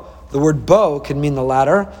bow. The word bow can mean the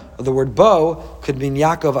ladder, or the word bow could mean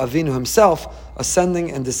Yaakov Avinu himself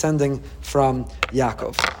ascending and descending from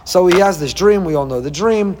Yaakov. So he has this dream. We all know the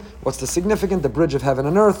dream. What's the significance? The bridge of heaven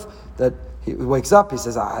and earth. That he wakes up. He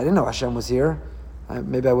says, I didn't know Hashem was here.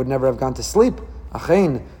 Maybe I would never have gone to sleep.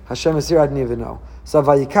 Achein, Hashem is here. I didn't even know. So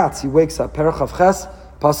Vayikatz, he wakes up. Perach Chav Ches,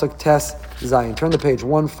 Pasuk Tes Zayin. Turn to page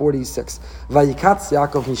 146. Vayikatz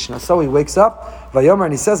Yaakov Mishna. So he wakes up. Vayomer,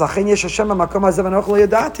 and he says, Achein yesh Hashem ha'makom hazeh v'anoch lo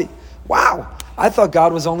yadati. Wow, I thought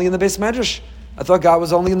God was only in the Beis Medrash. I thought God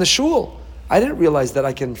was only in the shul. I didn't realize that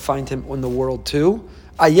I can find him in the world too.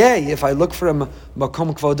 Ayeh, if I look for him,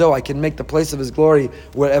 makom kvodo, I can make the place of his glory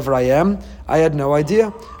wherever I am. I had no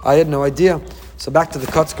idea. So back to the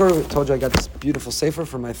Kotzker. I told you I got this beautiful sefer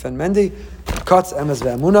from my friend Mendy. Kotz Emes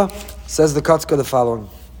Ve'amuna. Says the Kotzker the following.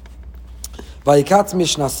 Vayikatz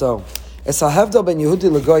Mishnaso. Es ha'hevdel ben Yehudi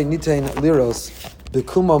legoy nitein liros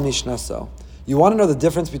bekumo Mishnaso. You want to know the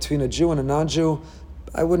difference between a Jew and a non-Jew?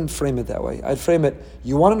 I wouldn't frame it that way. I'd frame it,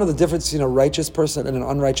 you want to know the difference between a righteous person and an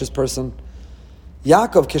unrighteous person?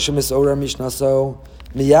 Yaakov kishemis ora mishnaso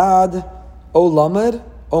miyad o lamed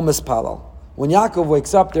o mispalal. When Yaakov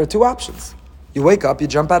wakes up, there are two options. You wake up, you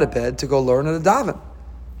jump out of bed to go learn at a daven,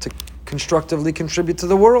 to constructively contribute to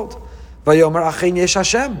the world. Vayomer achein yesh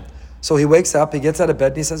Hashem. So he wakes up, he gets out of bed,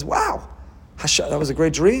 and he says, wow, Hashem, that was a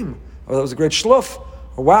great dream, or that was a great shluf.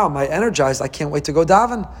 Or wow, am I energized? I can't wait to go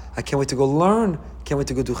daven. I can't wait to go learn. I can't wait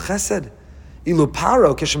to go do chesed. Ilu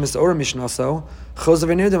paro kishemis ora mishnaso chozav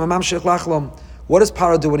v'nirdim amam sheich lachlom. What does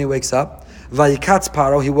Paro do when he wakes up? Vayikatz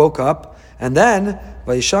Paro, he woke up, and then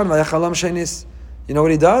vayishan vayachalam shenis. You know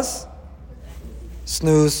what he does?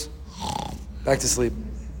 Snooze, back to sleep.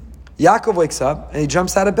 Yaakov wakes up and he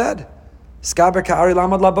jumps out of bed. Skaber ka'ari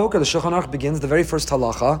lamad laboker. The Shulchan Aruch begins the very first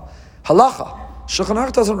halacha. Halacha. Shulchan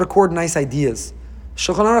Aruch doesn't record nice ideas.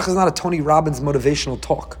 Shulchan Aruch is not a Tony Robbins motivational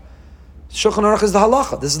talk. Shulchan Aruch is the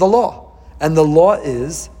halacha. This is the law. And the law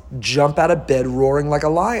is, jump out of bed roaring like a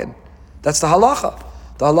lion. That's the halacha.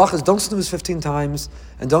 The halacha is don't snooze 15 times,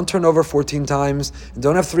 and don't turn over 14 times, and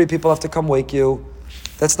don't have 3 people have to come wake you.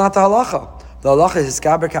 That's not the halacha. The halacha is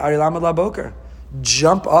hiskaber ka'ari lamad laboker.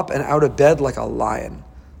 Jump up and out of bed like a lion.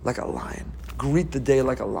 Like a lion. Greet the day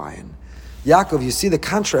like a lion. Yaakov, you see the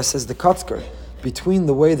contrast, says the Kotzker, between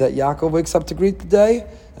the way that Yaakov wakes up to greet the day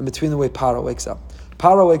and between the way Paro wakes up.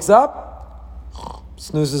 Paro wakes up,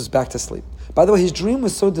 snoozes, back to sleep. By the way, his dream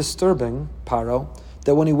was so disturbing, Paro,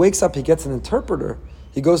 that when he wakes up, he gets an interpreter.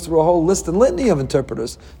 He goes through a whole list and litany of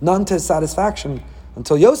interpreters, none to his satisfaction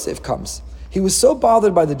until Yosef comes. He was so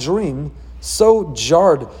bothered by the dream, so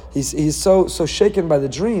jarred, he's so shaken by the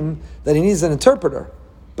dream that he needs an interpreter.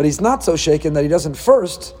 But he's not so shaken that he doesn't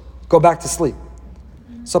first go back to sleep.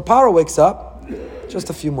 So Paro wakes up, just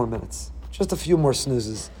a few more minutes, just a few more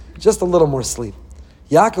snoozes, just a little more sleep.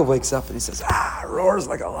 Yaakov wakes up and he says, roars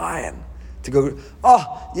like a lion. To go,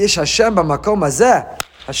 Yesh Hashem b'makom hazeh.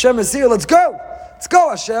 Hashem is here, let's go. Let's go,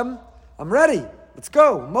 Hashem. I'm ready. Let's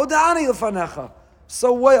go. Moda'ani lefanecha.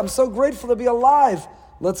 I'm so grateful to be alive.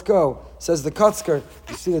 Let's go. Says the Kotzker.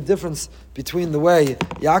 You see the difference between the way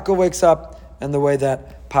Yaakov wakes up and the way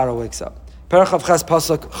that Paro wakes up. Perach Ches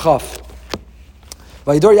Pasuk Chaf.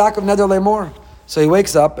 Vayidor Yaakov neder lemor. So he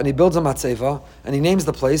wakes up and he builds a matzeva and he names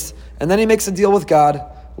the place and then he makes a deal with God.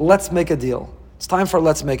 Let's make a deal. It's time for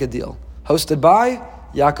let's make a deal. Hosted by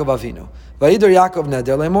Yaakov Avinu. Vayidor Yaakov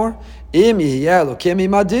neder lemor. Im yiheh Elokim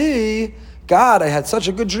imadi. God, I had such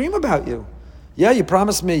a good dream about you. Yeah, you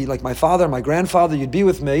promised me, like my father, my grandfather, you'd be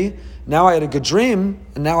with me. Now I had a good dream,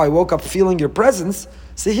 and now I woke up feeling your presence.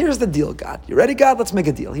 So here's the deal, God. You ready, God? Let's make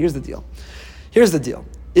a deal. Here's the deal. Here's the deal.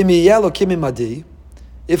 Im yiheh Elokim imadi.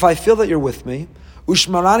 If I feel that you're with me,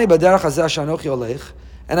 ushmarani b'derech hazeh shanochi olech,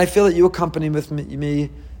 and I feel that you accompany with me,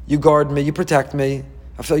 you guard me, you protect me,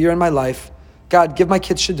 I feel you're in my life. God, give my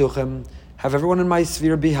kids shidduchim, have everyone in my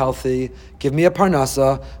sphere be healthy, give me a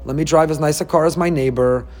parnasa, let me drive as nice a car as my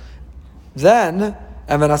neighbor. Then,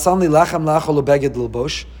 I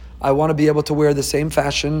want to be able to wear the same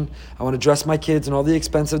fashion. I want to dress my kids in all the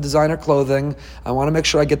expensive designer clothing. I want to make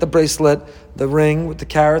sure I get the bracelet, the ring with the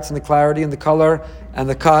carats and the clarity and the color and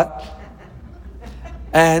the cut.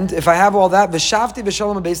 And if I have all that, v'shavti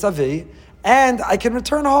v'shalom beis avi, and I can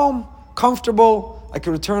return home comfortable, I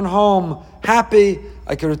can return home happy,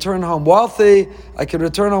 I can return home wealthy, I can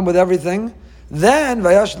return home with everything, then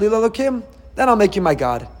vayash li l'Elokim, then I'll make you my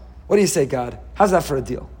God. What do you say, God? How's that for a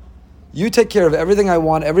deal? You take care of everything I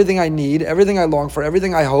want, everything I need, everything I long for,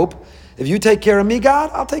 everything I hope. If you take care of me, God,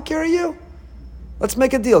 I'll take care of you. Let's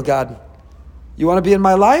make a deal, God. You want to be in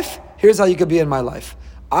my life? Here's how you could be in my life.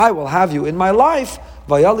 I will have you in my life.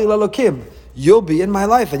 Vayali l'Elokim. You'll be in my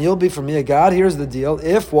life and you'll be for me a God. Here's the deal.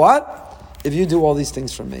 If what? If you do all these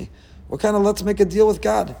things for me. What kind of let's make a deal with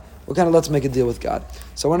God? What kind of let's make a deal with God?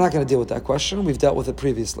 So we're not going to deal with that question. We've dealt with it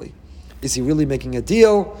previously. Is he really making a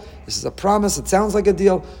deal? This is a promise. It sounds like a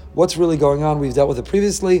deal. What's really going on? We've dealt with it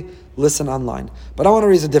previously. Listen online. But I want to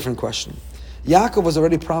raise a different question. Yaakov was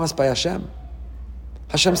already promised by Hashem.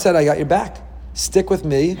 Hashem said, I got your back. Stick with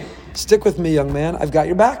me, young man. I've got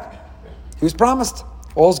your back. He was promised.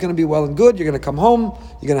 All's going to be well and good. You're going to come home.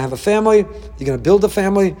 You're going to have a family. You're going to build a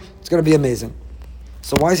family. It's going to be amazing.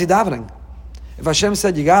 So why is he davening? If Hashem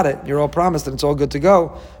said you got it, you're all promised and it's all good to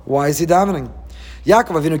go, why is he davening?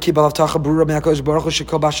 Yaakov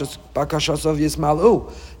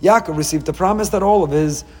received the promise that all of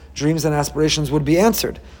his dreams and aspirations would be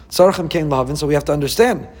answered. So we have to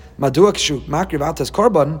understand.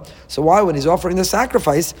 So why, when he's offering the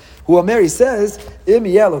sacrifice, he says,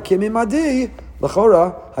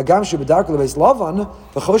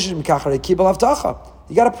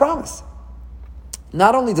 you got a promise.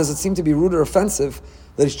 Not only does it seem to be rude or offensive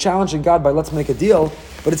that he's challenging God by let's make a deal,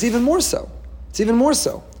 but it's even more so. It's even more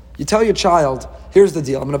so. You tell your child, here's the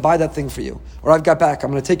deal, I'm going to buy that thing for you. Or I've got back, I'm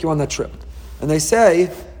going to take you on that trip. And they say,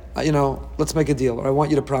 let's make a deal. Or I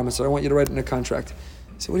want you to promise, or I want you to write in a contract.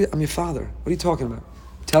 You say, I'm your father. What are you talking about?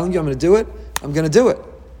 I'm telling you I'm going to do it, I'm going to do it.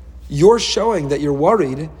 You're showing that you're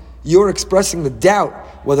worried, you're expressing the doubt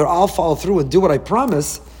whether I'll follow through and do what I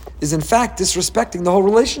promise, is in fact disrespecting the whole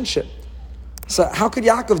relationship. So how could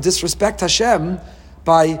Yaakov disrespect Hashem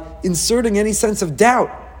by inserting any sense of doubt?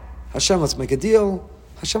 Hashem, let's make a deal.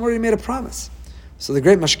 Hashem already made a promise. So the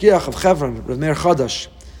great Mashgiach of Chevron, Rav Meir Chadash,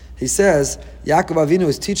 he says, Yaakov Avinu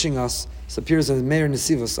is teaching us, this appears in Meir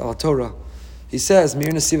Nesivos al Torah. He says,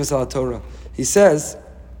 Meir Nesivos al Torah, he says,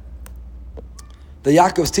 that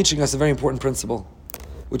Yaakov is teaching us a very important principle,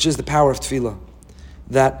 which is the power of tefillah.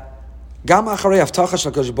 That, Gam acharei haftacha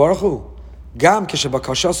shel HaKadosh Baruch Hu, Gam kishe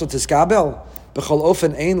bakashaso tiskabel, B'chol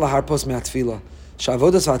ofen ein laharpos me'atfila.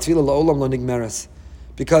 Sha'avodas ha'atfila la'olam lo nigmeres.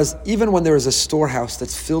 Because even when there is a storehouse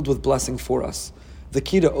that's filled with blessing for us, the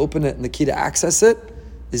key to open it and the key to access it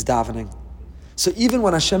is davening. So even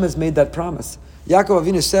when Hashem has made that promise, Yaakov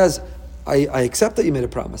Avinu says, I accept that you made a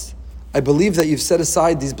promise. I believe that you've set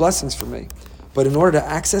aside these blessings for me. But in order to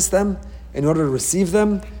access them, in order to receive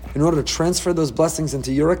them, in order to transfer those blessings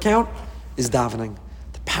into your account, is davening.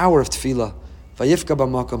 The power of tefillah. Vayifka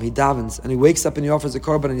b'makom, he davens, and he wakes up and he offers a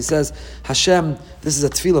korban and he says, Hashem, this is a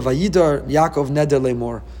tefillah, vayidar Yaakov neder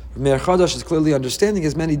lemor. Meir Chadash is clearly understanding,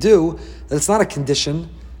 as many do, that it's not a condition,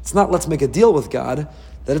 it's not let's make a deal with God,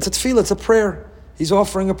 that it's a tefillah, it's a prayer. He's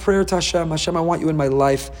offering a prayer to Hashem. Hashem, I want you in my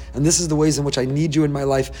life, and this is the ways in which I need you in my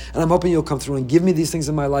life, and I'm hoping you'll come through and give me these things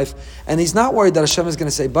in my life. And he's not worried that Hashem is going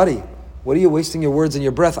to say, buddy, what are you wasting your words and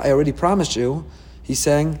your breath? I already promised you. He's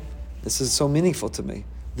saying, this is so meaningful to me.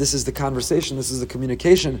 This is the conversation, this is the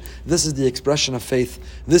communication, this is the expression of faith.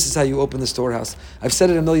 This is how you open the storehouse. I've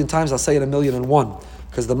said it a million times, I'll say it 1,000,001,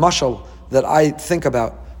 because the mashal that I think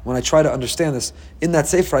about when I try to understand this, in that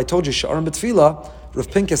sefer I told you, Sha'arim B'Tefillah, Rav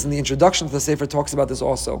Pinkus in the introduction to the sefer talks about this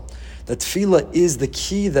also, that tefillah is the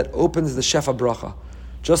key that opens the shefa bracha.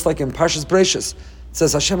 Just like in Parshas Bereishis, it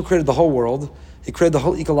says Hashem created the whole world, He created the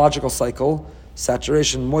whole ecological cycle,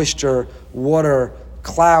 saturation, moisture, water,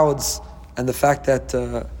 clouds, and the fact that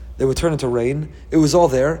they would turn into rain. It was all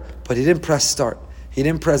there, but He didn't press start. He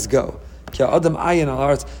didn't press go.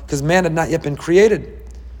 Because man had not yet been created.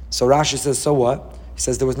 So Rashi says, so what? He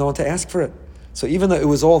says there was no one to ask for it. So even though it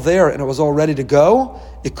was all there and it was all ready to go,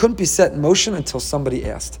 it couldn't be set in motion until somebody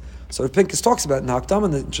asked. So Pinkus talks about it in Hakdam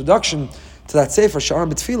in the introduction to that sefer, Sha'arim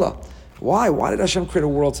B'Tefillah. Why? Why did Hashem create a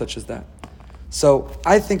world such as that? So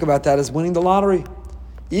I think about that as winning the lottery.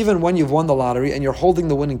 Even when you've won the lottery and you're holding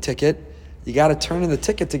the winning ticket, you got to turn in the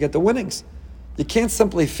ticket to get the winnings. You can't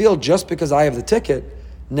simply feel just because I have the ticket,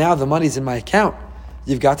 now the money's in my account.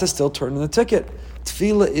 You've got to still turn in the ticket.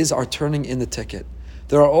 Tefillah is our turning in the ticket.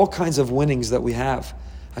 There are all kinds of winnings that we have.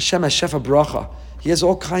 Hashem has shefa bracha. He has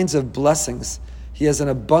all kinds of blessings. He has an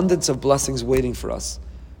abundance of blessings waiting for us.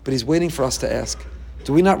 But He's waiting for us to ask.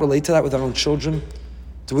 Do we not relate to that with our own children?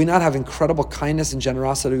 Do we not have incredible kindness and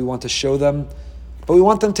generosity we want to show them? But we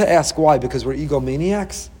want them to ask. Why? Because we're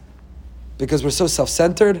egomaniacs? Because we're so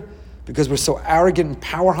self-centered? Because we're so arrogant and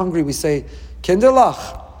power-hungry? We say,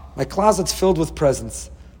 Kinderlach, my closet's filled with presents.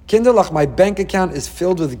 Kinderlach, my bank account is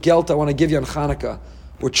filled with gelt I want to give you on Hanukkah,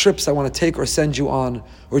 or trips I want to take or send you on,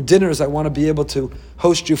 or dinners I want to be able to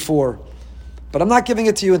host you for. But I'm not giving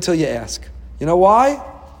it to you until you ask. You know why?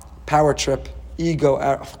 Power trip, ego,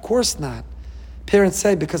 of course not. Parents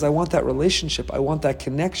say, because I want that relationship, I want that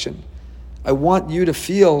connection. I want you to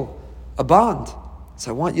feel a bond. So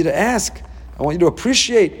I want you to ask. I want you to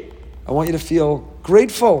appreciate. I want you to feel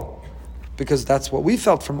grateful. Because that's what we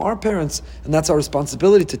felt from our parents, and that's our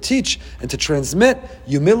responsibility to teach and to transmit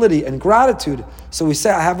humility and gratitude. So we say,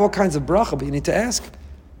 I have all kinds of bracha, but you need to ask.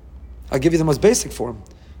 I'll give you the most basic form.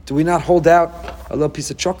 Do we not hold out a little piece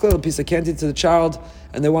of chocolate, a little piece of candy to the child,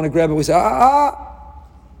 and they want to grab it? We say,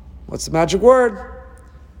 what's the magic word?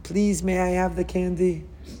 Please, may I have the candy?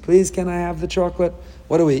 Please, can I have the chocolate?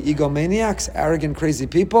 What are we, egomaniacs, arrogant, crazy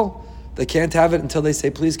people? They can't have it until they say,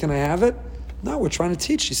 please, can I have it? No, we're trying to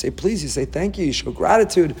teach. You say please, you say thank you, you show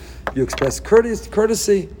gratitude, you express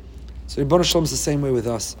courtesy. So Ribono Shel Olam is the same way with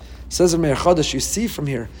us. It says in Meir Chadash, you see from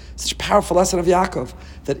here, such a powerful lesson of Yaakov,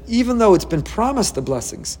 that even though it's been promised the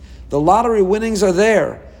blessings, the lottery winnings are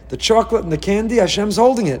there, the chocolate and the candy, Hashem's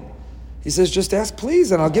holding it. He says, just ask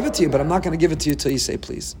please and I'll give it to you, but I'm not going to give it to you till you say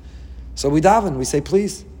please. So we daven, we say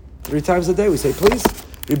please. 3 times a day we say please.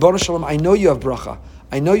 Ribono Shel Olam, I know you have bracha.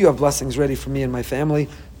 I know you have blessings ready for me and my family.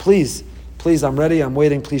 Please, I'm ready, I'm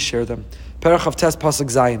waiting, please share them. Perach of Tes Pasuk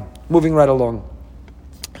Zayin. Moving right along.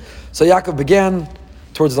 So Yaakov began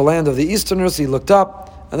towards the land of the Easterners. He looked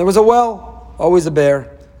up, and there was a well, always a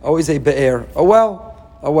bear, always a be'er, a well.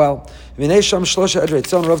 There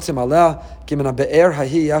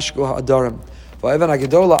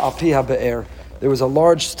was a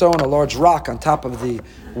large stone, a large rock on top of the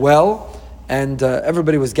well, and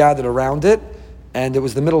everybody was gathered around it, and it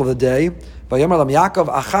was the middle of the day. Yaakov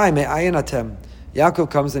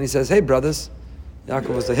comes and he says, hey brothers.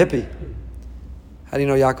 Yaakov was a hippie. How do you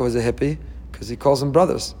know Yaakov was a hippie? Because he calls them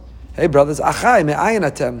brothers. Hey brothers, achai me'ayin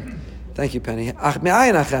atem. Thank you, Penny.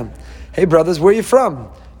 Me'ayin achem. Hey brothers, where are you from?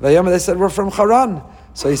 They said, we're from Haran.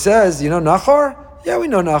 So he says, you know Nachor? Yeah, we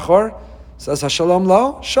know Nachor. Says, Hashalom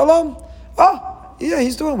lo? Shalom. Oh, yeah,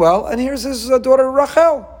 he's doing well. And here's his daughter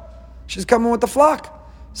Rachel. She's coming with the flock.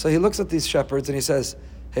 So he looks at these shepherds and he says,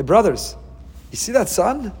 hey brothers, you see that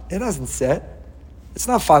sun? It hasn't set. It's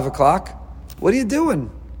not 5 o'clock. What are you doing?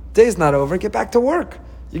 Day's not over. Get back to work.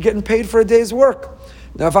 You're getting paid for a day's work.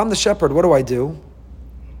 Now, if I'm the shepherd, what do?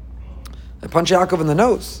 I punch Yaakov in the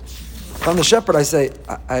nose. If I'm the shepherd, I say,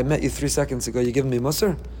 I met you 3 seconds ago. You giving me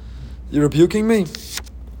musar? You're rebuking me?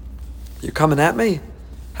 You're coming at me?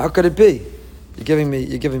 How could it be? You're giving me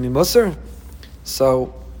musar?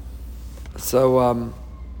 So,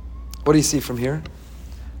 what do you see from here?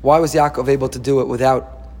 Why was Yaakov able to do it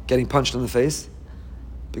without getting punched in the face?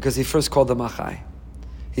 Because he first called him Achai.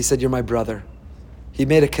 He said, you're my brother. He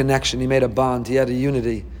made a connection. He made a bond. He had a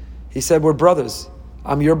unity. He said, we're brothers.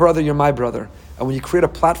 I'm your brother, you're my brother. And when you create a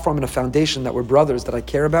platform and a foundation that we're brothers, that I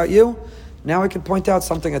care about you, now I can point out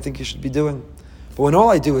something I think you should be doing. But when all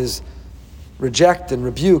I do is reject and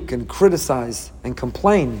rebuke and criticize and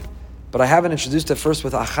complain, but I haven't introduced it first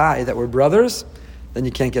with Achai, that we're brothers, then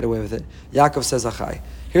you can't get away with it. Yaakov says Achai.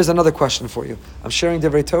 Here's another question for you. I'm sharing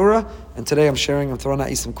Divrei Torah, and today I'm throwing at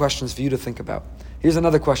you some questions for you to think about. Here's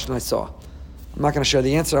another question I saw. I'm not going to share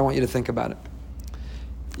the answer, I want you to think about it.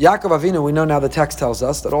 Yaakov Avinu, we know now the text tells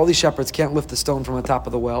us that all these shepherds can't lift the stone from the top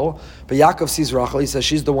of the well, but Yaakov sees Rachel, he says,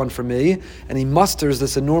 she's the one for me, and he musters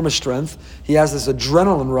this enormous strength. He has this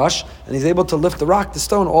adrenaline rush, and he's able to lift the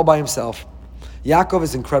stone all by himself. Yaakov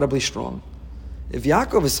is incredibly strong. If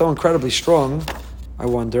Yaakov is so incredibly strong, I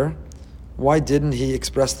wonder, why didn't he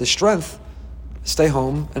express the strength, stay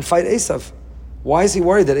home and fight Esav? Why is he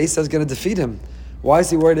worried that Esav is going to defeat him? Why is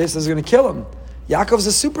he worried Esav is going to kill him? Yaakov's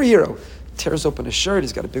a superhero. Tears open his shirt,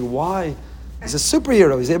 he's got a big Y. He's a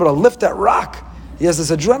superhero, he's able to lift that rock. He has this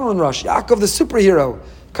adrenaline rush. Yaakov, the superhero,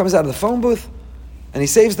 comes out of the phone booth and he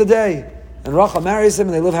saves the day. And Rachel marries him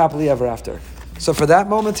and they live happily ever after. So for that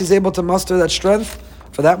moment, he's able to muster that strength.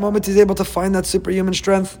 For that moment, he's able to find that superhuman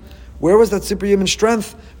strength. Where was that superhuman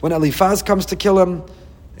strength? When Eliphaz comes to kill him,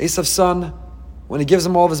 Esav's son, when he gives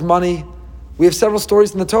him all of his money. We have several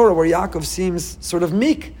stories in the Torah where Yaakov seems sort of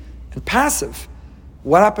meek and passive.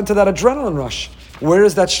 What happened to that adrenaline rush? Where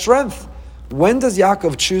is that strength? When does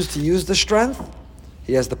Yaakov choose to use the strength?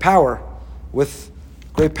 He has the power. With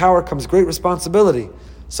great power comes great responsibility.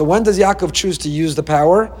 So when does Yaakov choose to use the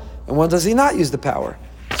power? And when does he not use the power?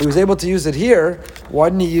 So he was able to use it here. Why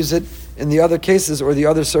didn't he use it in the other cases or the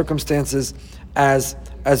other circumstances as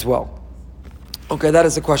well? Okay, that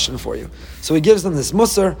is a question for you. So he gives them this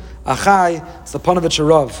musar, Achai, Sapanovich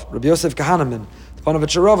Arav, Rabbi Yosef Kahanaman.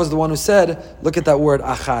 Panovich Arav was the one who said, look at that word,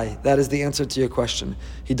 Achai. That is the answer to your question.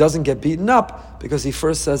 He doesn't get beaten up because he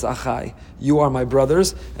first says, Achai, you are my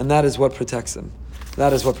brothers, and that is what protects him.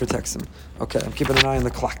 That is what protects him. Okay, I'm keeping an eye on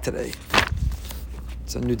the clock today.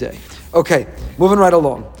 It's a new day. Okay, moving right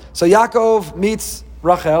along. So Yaakov meets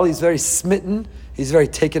Rachel. He's very smitten. He's very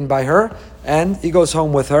taken by her, and he goes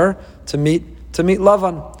home with her to meet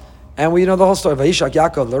Lavan. And we know the whole story. Vayishak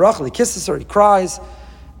Yaakov l'Rachel. He kisses her. He cries,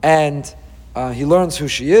 and he learns who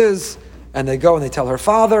she is, and they go and they tell her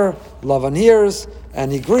father. Lavan hears,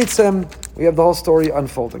 and he greets him. We have the whole story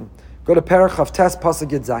unfolding. Go to Perach Chavtes Pasuk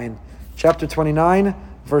Yud Zayin, chapter 29,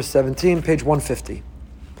 verse 17, page 150.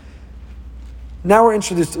 Now we're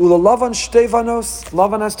introduced to Ula Lavan Shtei Vanos.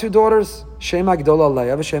 Lavan has two daughters, Shema Gdola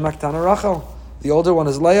Leah, V'Shema Ktana Rachel. The older one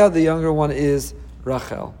is Leah, the younger one is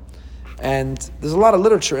Rachel. And there's a lot of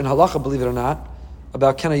literature in halacha, believe it or not,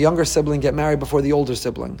 about can a younger sibling get married before the older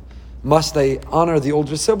sibling? Must they honor the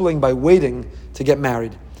older sibling by waiting to get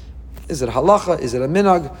married? Is it halacha? Is it a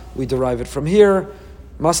minhag? We derive it from here.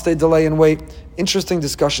 Must they delay and wait? Interesting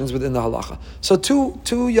discussions within the halacha. So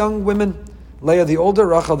two young women, Leah the older,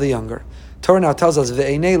 Rachel the younger. Torah now tells us,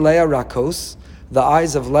 Ve'enei Leah rakos, the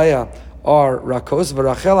eyes of Leah are rakos,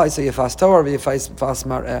 V'Rachel I say yefas toar v'yefas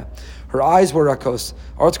mar'eh. Her eyes were rakos.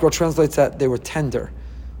 ArtScroll translates that they were tender,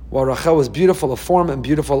 while Rachel was beautiful of form and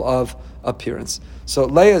beautiful of appearance. So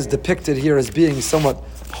Leah is depicted here as being somewhat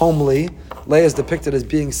homely. Leah is depicted as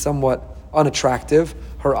being somewhat unattractive,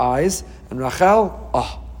 her eyes. And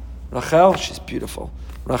Rachel, she's beautiful.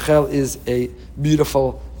 Rachel is a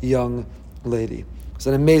beautiful young lady. It's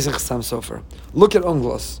an amazing Chassam Sofer. Look at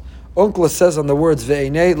Onkelos. Onkelos says on the words,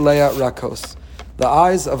 Ve'enei Leah rakos. The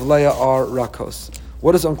eyes of Leah are rakos.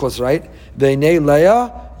 What does Onkelos write? Ve'enei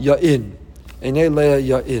Leah ya'in. Enei Leah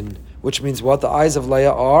ya'in. Which means what? The eyes of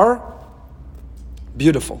Leah are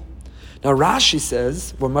beautiful. Now Rashi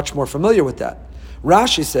says, we're much more familiar with that.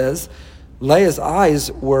 Rashi says, Leah's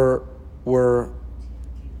eyes were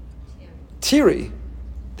teary.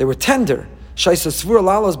 They were tender. She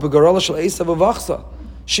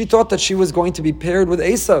thought that she was going to be paired with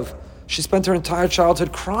Esav. She spent her entire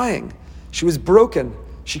childhood crying. She was broken.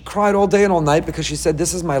 She cried all day and all night because she said,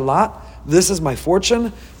 this is my lot, this is my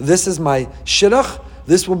fortune, this is my shidduch,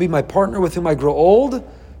 this will be my partner with whom I grow old,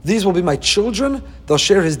 these will be my children, they'll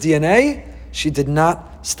share his DNA. she did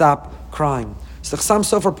not stop crying. So the Chassam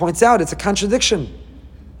Sofer points out it's a contradiction.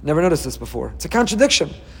 Never noticed this before. It's a contradiction.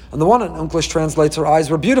 On the one hand, English translates her eyes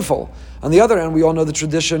were beautiful. On the other hand, we all know the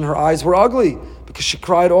tradition, her eyes were ugly because she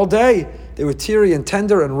cried all day. They were teary and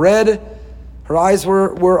tender and red. Her eyes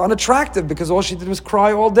were unattractive because all she did was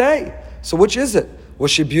cry all day. So which is it?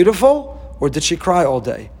 Was she beautiful or did she cry all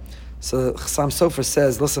day? So Chassam Sofer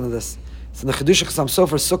says, listen to this. It's in the Chiddush Chassam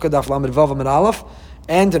Sofer, Sukkah Daf Lamed Vav Amid Aleph,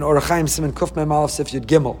 and in Orach Chaim Siman Kuf Mem Aleph Sif Yud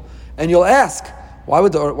Gimel. And you'll ask, why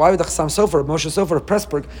would the Chassam Sofer, Moshe Sofer of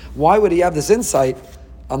Pressburg, why would he have this insight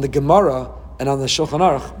on the Gemara and on the Shulchan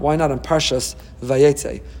Aruch? Why not on Parshas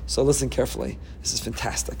Vayetze? So listen carefully. This is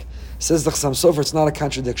fantastic. Says the Chassam Sofer, it's not a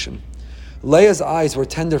contradiction. Leah's eyes were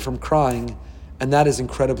tender from crying, and that is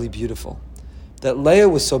incredibly beautiful. That Leah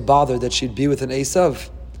was so bothered that she'd be with an Esav,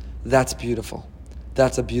 that's beautiful.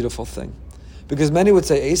 That's a beautiful thing. Because many would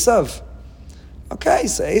say, Esav, okay,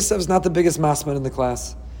 so Esav's not the biggest masman in the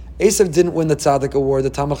class. Esav didn't win the Tzaddik Award, the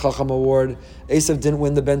Talmud Chacham Award. Esav didn't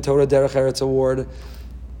win the Ben Torah Derech Eretz Award.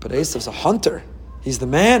 But Esav's a hunter. He's the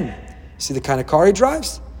man. You see the kind of car he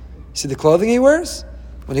drives? You see the clothing he wears?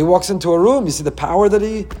 When he walks into a room, you see the power that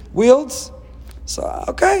he wields? So,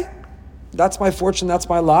 okay, that's my fortune, that's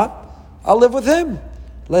my lot. I'll live with him.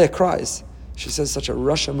 Leah cries. She says, such a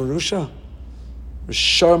Rasha Marusha.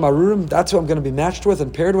 Rishar Marurim, that's who I'm going to be matched with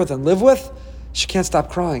and paired with and live with. She can't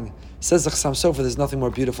stop crying. Says the Chassam Sofer, there's nothing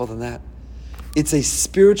more beautiful than that. It's a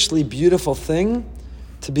spiritually beautiful thing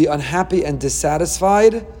to be unhappy and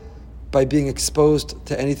dissatisfied by being exposed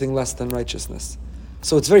to anything less than righteousness.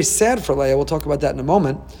 So it's very sad for Leah. We'll talk about that in a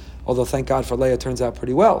moment. Although thank God for Leah, it turns out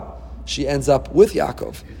pretty well. She ends up with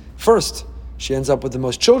Yaakov. First, she ends up with the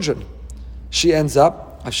most children. She ends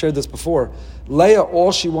up, I've shared this before, Leah,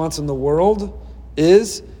 all she wants in the world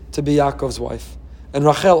is to be Yaakov's wife. And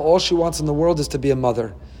Rachel, all she wants in the world is to be a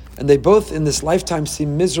mother. And they both in this lifetime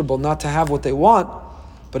seem miserable not to have what they want.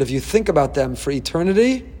 But if you think about them for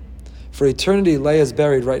eternity, Leah is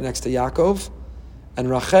buried right next to Yaakov, and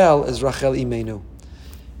Rachel is Rachel Imenu.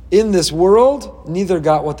 In this world, neither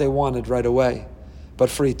got what they wanted right away. But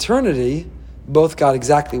for eternity, both got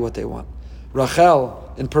exactly what they want.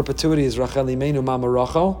 Rachel, in perpetuity, is Rachel Imenu, Mama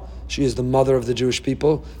Rachel. She is the mother of the Jewish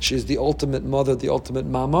people. She is the ultimate mother, the ultimate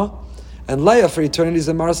mama. And Leah, for eternity, is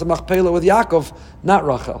the Marasa Machpelah with Yaakov, not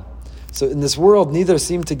Rachel. So in this world, neither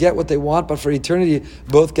seem to get what they want, but for eternity,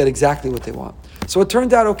 both get exactly what they want. So it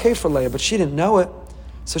turned out okay for Leah, but she didn't know it.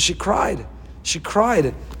 So she cried. She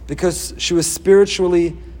cried because she was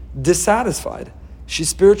spiritually dissatisfied. She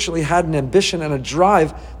spiritually had an ambition and a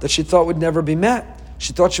drive that she thought would never be met.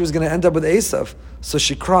 She thought she was going to end up with Esav. So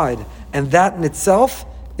she cried. And that in itself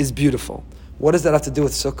is beautiful. What does that have to do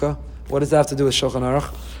with Sukkah? What does that have to do with Shulchan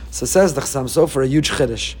Aruch? So says the Chassam Sofer, a huge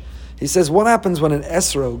chiddush. He says, what happens when an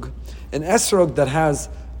esrog that has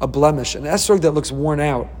a blemish, an esrog that looks worn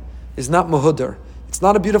out, is not muhudar? It's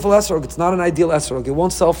not a beautiful esrog. It's not an ideal esrog. It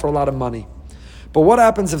won't sell for a lot of money. But what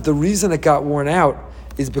happens if the reason it got worn out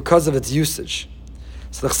is because of its usage?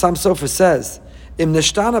 So the Chassam Sofer says, Im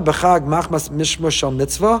nishtana b'chag machmas mishmor shel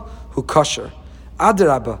mitzvah hu kosher.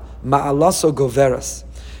 Adrabah ma'alaso goveras.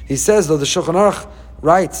 He says, though the Shulchan Aruch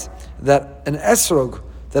writes that an esrog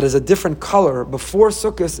that is a different color before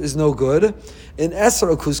Sukkot is no good, an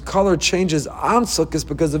esrog whose color changes on Sukkot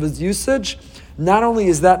because of its usage, not only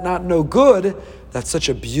is that not no good, that's such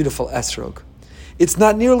a beautiful esrog. It's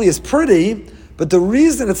not nearly as pretty, but the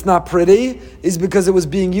reason it's not pretty is because it was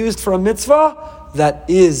being used for a mitzvah that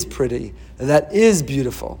is pretty, that is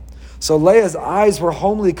beautiful. So Leah's eyes were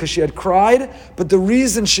homely because she had cried, but the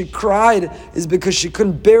reason she cried is because she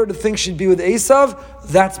couldn't bear to think she'd be with Esav.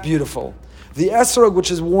 That's beautiful. The esrog,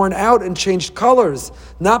 which is worn out and changed colors,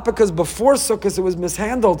 not because before Sukkot it was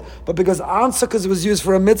mishandled, but because on Sukkot it was used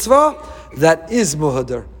for a mitzvah, that is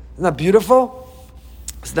muhadar. Isn't that beautiful?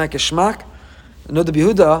 Isn't that geschmack? Noda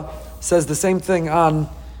B'Yehuda says the same thing on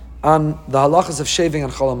the halachas of shaving on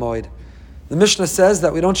Chol HaMoed. The Mishnah says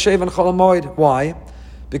that we don't shave on Chol HaMoed. Why?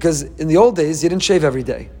 Because in the old days, you didn't shave every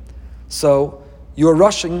day. So you were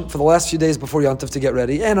rushing for the last few days before Yom Tov to get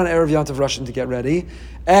ready, and on Erev Yom Tov rushing to get ready,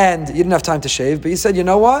 and you didn't have time to shave, but you said, you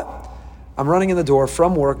know what? I'm running in the door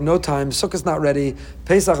from work, no time, Sukkah's not ready,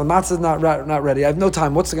 Pesach and Matzah's not ready, I have no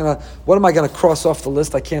time, what am I going to cross off the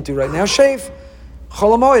list I can't do right now? Shave.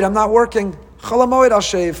 Chol HaMoed, I'm not working. Chol HaMoed, I'll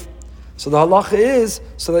shave. So the halacha is,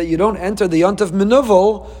 so that you don't enter the Yom Tov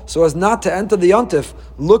menuvel, so as not to enter the Yom Tov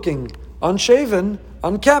looking unshaven,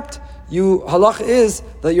 unkept, halacha is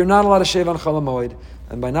that you're not allowed to shave on Chol HaMoed.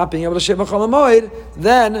 And by not being able to shave on Chol HaMoed,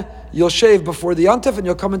 then you'll shave before the Yom Tov and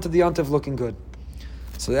you'll come into the Yom Tov looking good.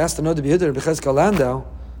 So they asked the Noda B'Yehuda, B'Chezkel Landau,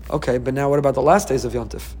 okay, but now what about the last days of Yom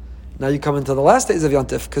Tov? Now you come into the last days of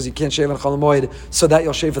Yantif because you can't shave on Chol Hamoed, so that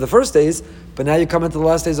you'll shave for the first days. But now you come into the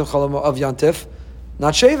last days of Yantif,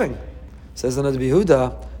 not shaving. Says the Rabbi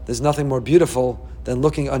Yehuda, there's nothing more beautiful than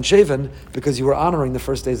looking unshaven because you were honoring the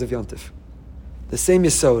first days of Yantif. The same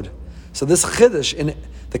Yesod. So this Chiddush in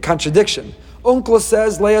the contradiction. Unkla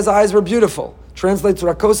says Leah's eyes were beautiful. Translates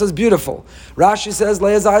Rakos as beautiful. Rashi says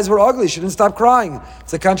Leah's eyes were ugly. She didn't stop crying.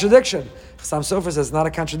 It's a contradiction. Chassam Sofer says it's not a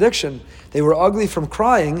contradiction. They were ugly from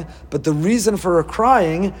crying, but the reason for her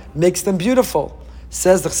crying makes them beautiful.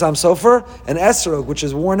 Says the Chassam Sofer, an esrog which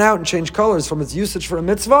is worn out and changed colors from its usage for a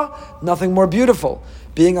mitzvah, nothing more beautiful.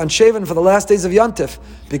 Being unshaven for the last days of Yantif,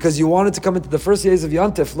 because you wanted to come into the first days of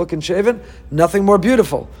Yantif looking shaven, nothing more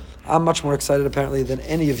beautiful. I'm much more excited apparently than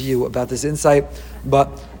any of you about this insight,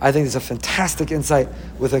 but I think it's a fantastic insight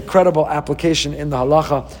with a credible application in the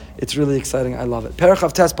halacha. It's really exciting. I love it. Perach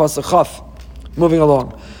of Tes Pasuk Chaf. Moving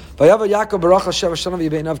along. This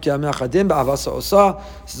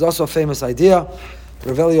is also a famous idea.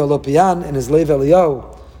 Rav Elio Lopian in his Lev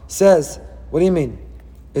Elio says, what do you mean?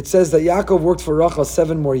 It says that Yaakov worked for Rachel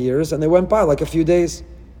 7 more years and they went by like a few days.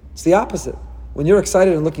 It's the opposite. When you're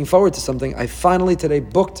excited and looking forward to something, I finally today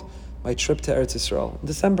booked my trip to Eretz Yisrael in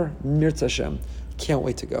December. Mirza Hashem. Can't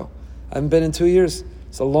wait to go. I haven't been in 2 years.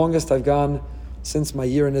 It's the longest I've gone since my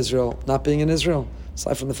year in Israel, not being in Israel.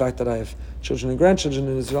 Aside from the fact that I have children and grandchildren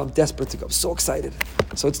in Israel, I'm desperate to go. I'm so excited.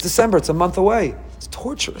 So it's December. It's a month away. It's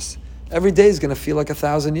torturous. Every day is going to feel like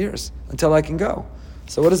 1,000 years until I can go.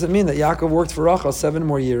 So what does it mean that Yaakov worked for Rachel 7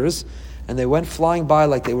 more years and they went flying by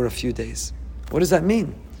like they were a few days? What does that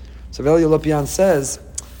mean? So Veli Lopian says,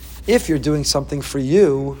 if you're doing something for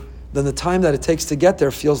you, then the time that it takes to get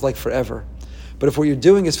there feels like forever. But if what you're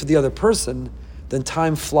doing is for the other person, then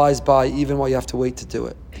time flies by even while you have to wait to do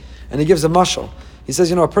it. And he gives a mashal. He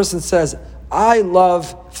says, a person says, I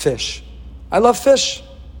love fish. I love fish.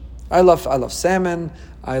 I love salmon.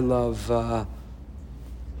 I love...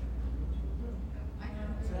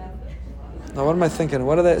 Now what am I thinking?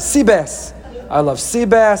 What are they? Sea bass. I love sea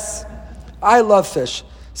bass. I love fish.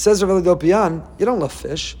 Says Rav Dopian, you don't love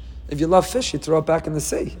fish. If you love fish, you throw it back in the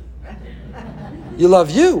sea. You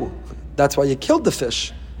love you. That's why you killed the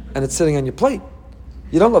fish. And it's sitting on your plate.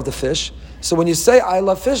 You don't love the fish. So when you say, I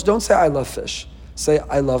love fish, don't say, I love fish. Say,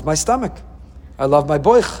 I love my stomach. I love my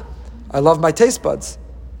boich. I love my taste buds.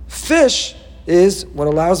 Fish is what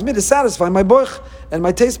allows me to satisfy my boich and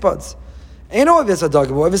my taste buds. Ein oiv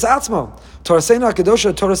adagim, oiv is atzmo. Toraseinu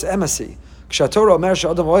HaKadosha, Toras emasi. Kshatorah omer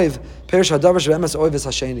she'adam oiv, perish hadavar she'emes oiv is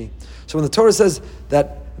hasheni. So when the Torah says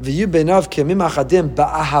that v'yu beinav k'yamim achadim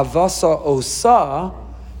ba'ahavasa osa,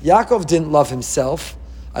 Yaakov didn't love himself.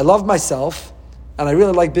 I love myself, and I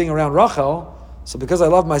really like being around Rachel. So because I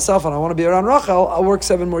love myself and I want to be around Rachel, I'll work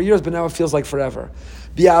 7 more years, but now it feels like forever.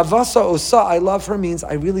 Bi'avasa osa, I love her, means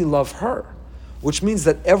I really love her, which means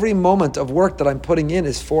that every moment of work that I'm putting in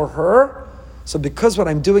is for her. So because what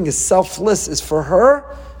I'm doing is selfless, is for her,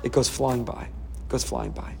 it goes flying by. It goes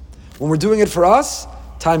flying by. When we're doing it for us,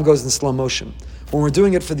 time goes in slow motion. When we're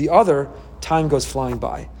doing it for the other, time goes flying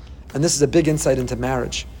by. And this is a big insight into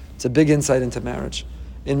marriage. It's a big insight into marriage.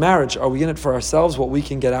 In marriage, are we in it for ourselves, what we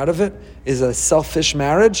can get out of it? Is it a selfish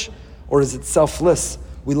marriage, or is it selfless?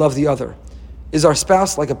 We love the other. Is our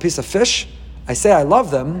spouse like a piece of fish? I say I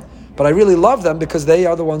love them, but I really love them because they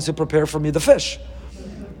are the ones who prepare for me the fish.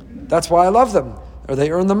 That's why I love them. Or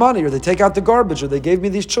they earn the money, or they take out the garbage, or they gave me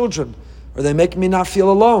these children, or they make me not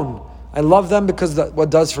feel alone. I love them because that's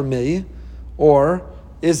what does for me, or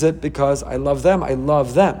is it because I love them? I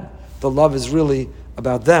love them. The love is really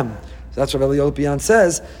about them. So that's what Eliopian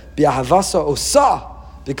says, Bi'ahavasa osa,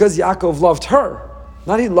 because Yaakov loved her.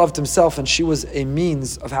 Not he loved himself and she was a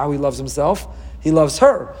means of how he loves himself. He loves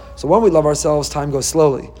her. So when we love ourselves, time goes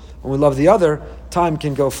slowly. When we love the other, time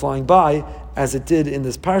can go flying by, as it did in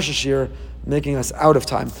this Parsha Shir, making us out of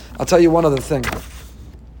time. I'll tell you one other thing.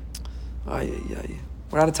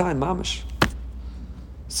 We're out of time, mamish.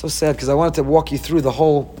 So sad, because I wanted to walk you through the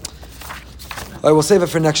whole... I will save it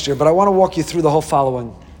for next year, but I want to walk you through the whole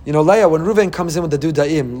following. Leah, when Reuven comes in with the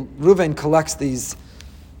dudaim, Reuven collects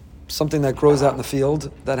something that grows out in the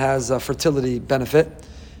field that has a fertility benefit.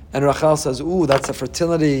 And Rachel says, ooh, that's a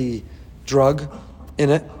fertility drug in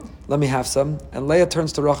it. Let me have some. And Leah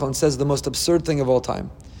turns to Rachel and says the most absurd thing of all time.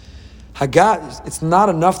 Hagat, it's not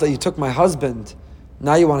enough that you took my husband.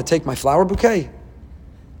 Now you want to take my flower bouquet?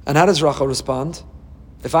 And how does Rachel respond?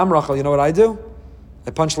 If I'm Rachel, you know what I do? I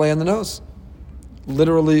punch Leah in the nose.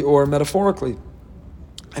 Literally or metaphorically.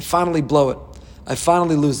 I finally blow it. I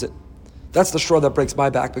finally lose it. That's the straw that breaks my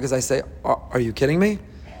back, because I say, are you kidding me?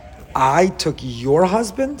 I took your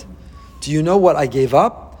husband? Do you know what I gave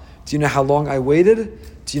up? Do you know how long I waited?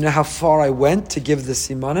 Do Do you know how far I went to give the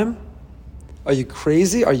simanim? Are you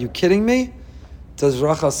crazy? Are you kidding me? Does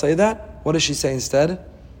Rachel say that? What does she say instead?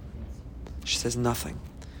 She says nothing.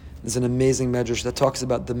 There's an amazing medrash that talks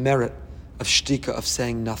about the merit of shtika, of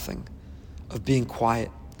saying nothing, of being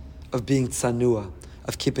quiet, of being tsanua,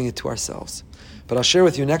 of keeping it to ourselves. But I'll share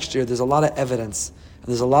with you next year, there's a lot of evidence, and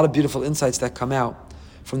there's a lot of beautiful insights that come out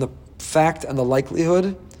from the fact and the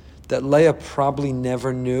likelihood that Leah probably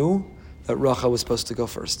never knew that Rachel was supposed to go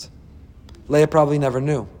first. Leah probably never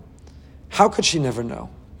knew. How could she never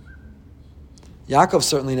know? Yaakov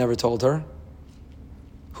certainly never told her.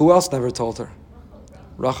 Who else never told her?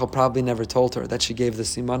 Rachel probably never told her that she gave the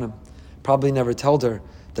simanim. Probably never told her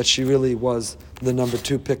that she really was the number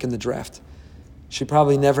 2 pick in the draft. She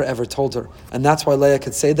probably never ever told her. And that's why Leah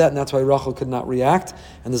could say that, and that's why Rachel could not react.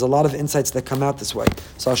 And there's a lot of insights that come out this way.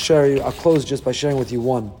 So I'll close just by sharing with you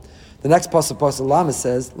one. The next pasuk Lamed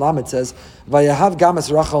says, Vayahav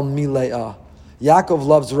gamas Rachel mi Leah. Yaakov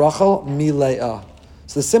loves Rachel mi Leah.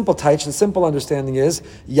 So the simple understanding is,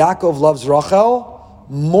 Yaakov loves Rachel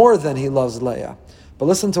more than he loves Leah. But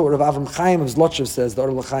listen to what Rav Avram Chaim of Zlotchev says, the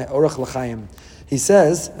Orach L'Chaim. He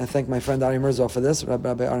says, I thank my friend Ari Mirzov for this,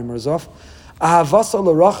 Rabbi Ari Mirzov, Ahavasa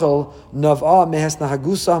l'Rachel nav'a mehes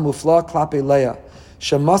nahagusa mufla klape Leah,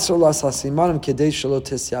 shemasr las hasimanim kedei shelo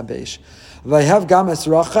tisyabesh. Vayahav games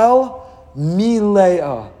Rachel mi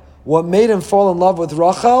Leah. What made him fall in love with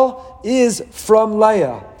Rachel is from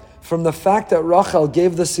Leah. From the fact that Rachel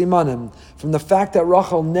gave the simanim, from the fact that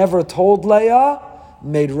Rachel never told Leah,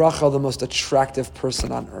 made Rachel the most attractive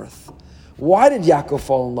person on earth. Why did Yaakov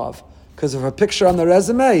fall in love? Because of her picture on the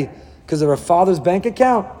resume? Because of her father's bank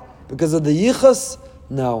account? Because of the yichus?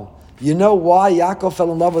 No. You know why Yaakov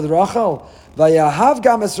fell in love with Rachel? Vayahav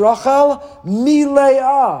games Rachel mi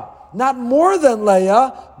Leah. Not more than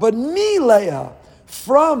Leah, but mi Leah.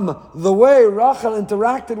 From the way Rachel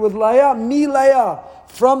interacted with Leah, mi Leah.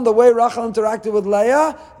 From the way Rachel interacted with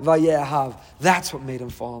Leah, Vayahav. That's what made him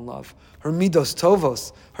fall in love. Her midos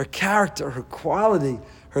tovos, her character, her quality,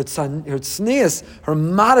 her tznius, her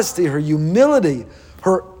modesty, her humility,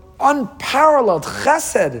 her unparalleled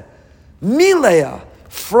chesed. Mi Leah.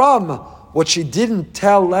 From what she didn't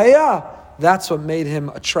tell Leah, that's what made him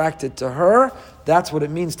attracted to her. That's what it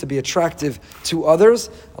means to be attractive to others.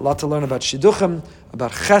 A lot to learn about shidduchim,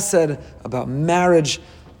 about chesed, about marriage.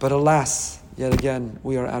 But alas, yet again,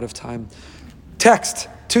 we are out of time. Text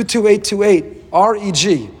 22828,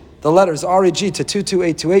 REG. The letters REG to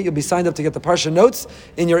 22828. You'll be signed up to get the Parsha notes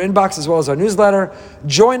in your inbox as well as our newsletter.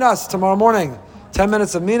 Join us tomorrow morning. 10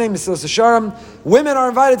 minutes of meaning, Mesilas Yesharim. Women are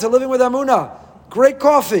invited to Living with Emunah. Great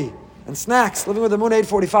coffee and snacks. Living with Emunah,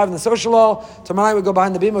 8:45 in the social hall. Tomorrow night we go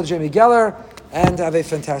behind the beam with Jamie Geller and have a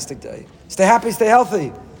fantastic day. Stay happy, stay healthy,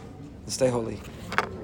 and stay holy.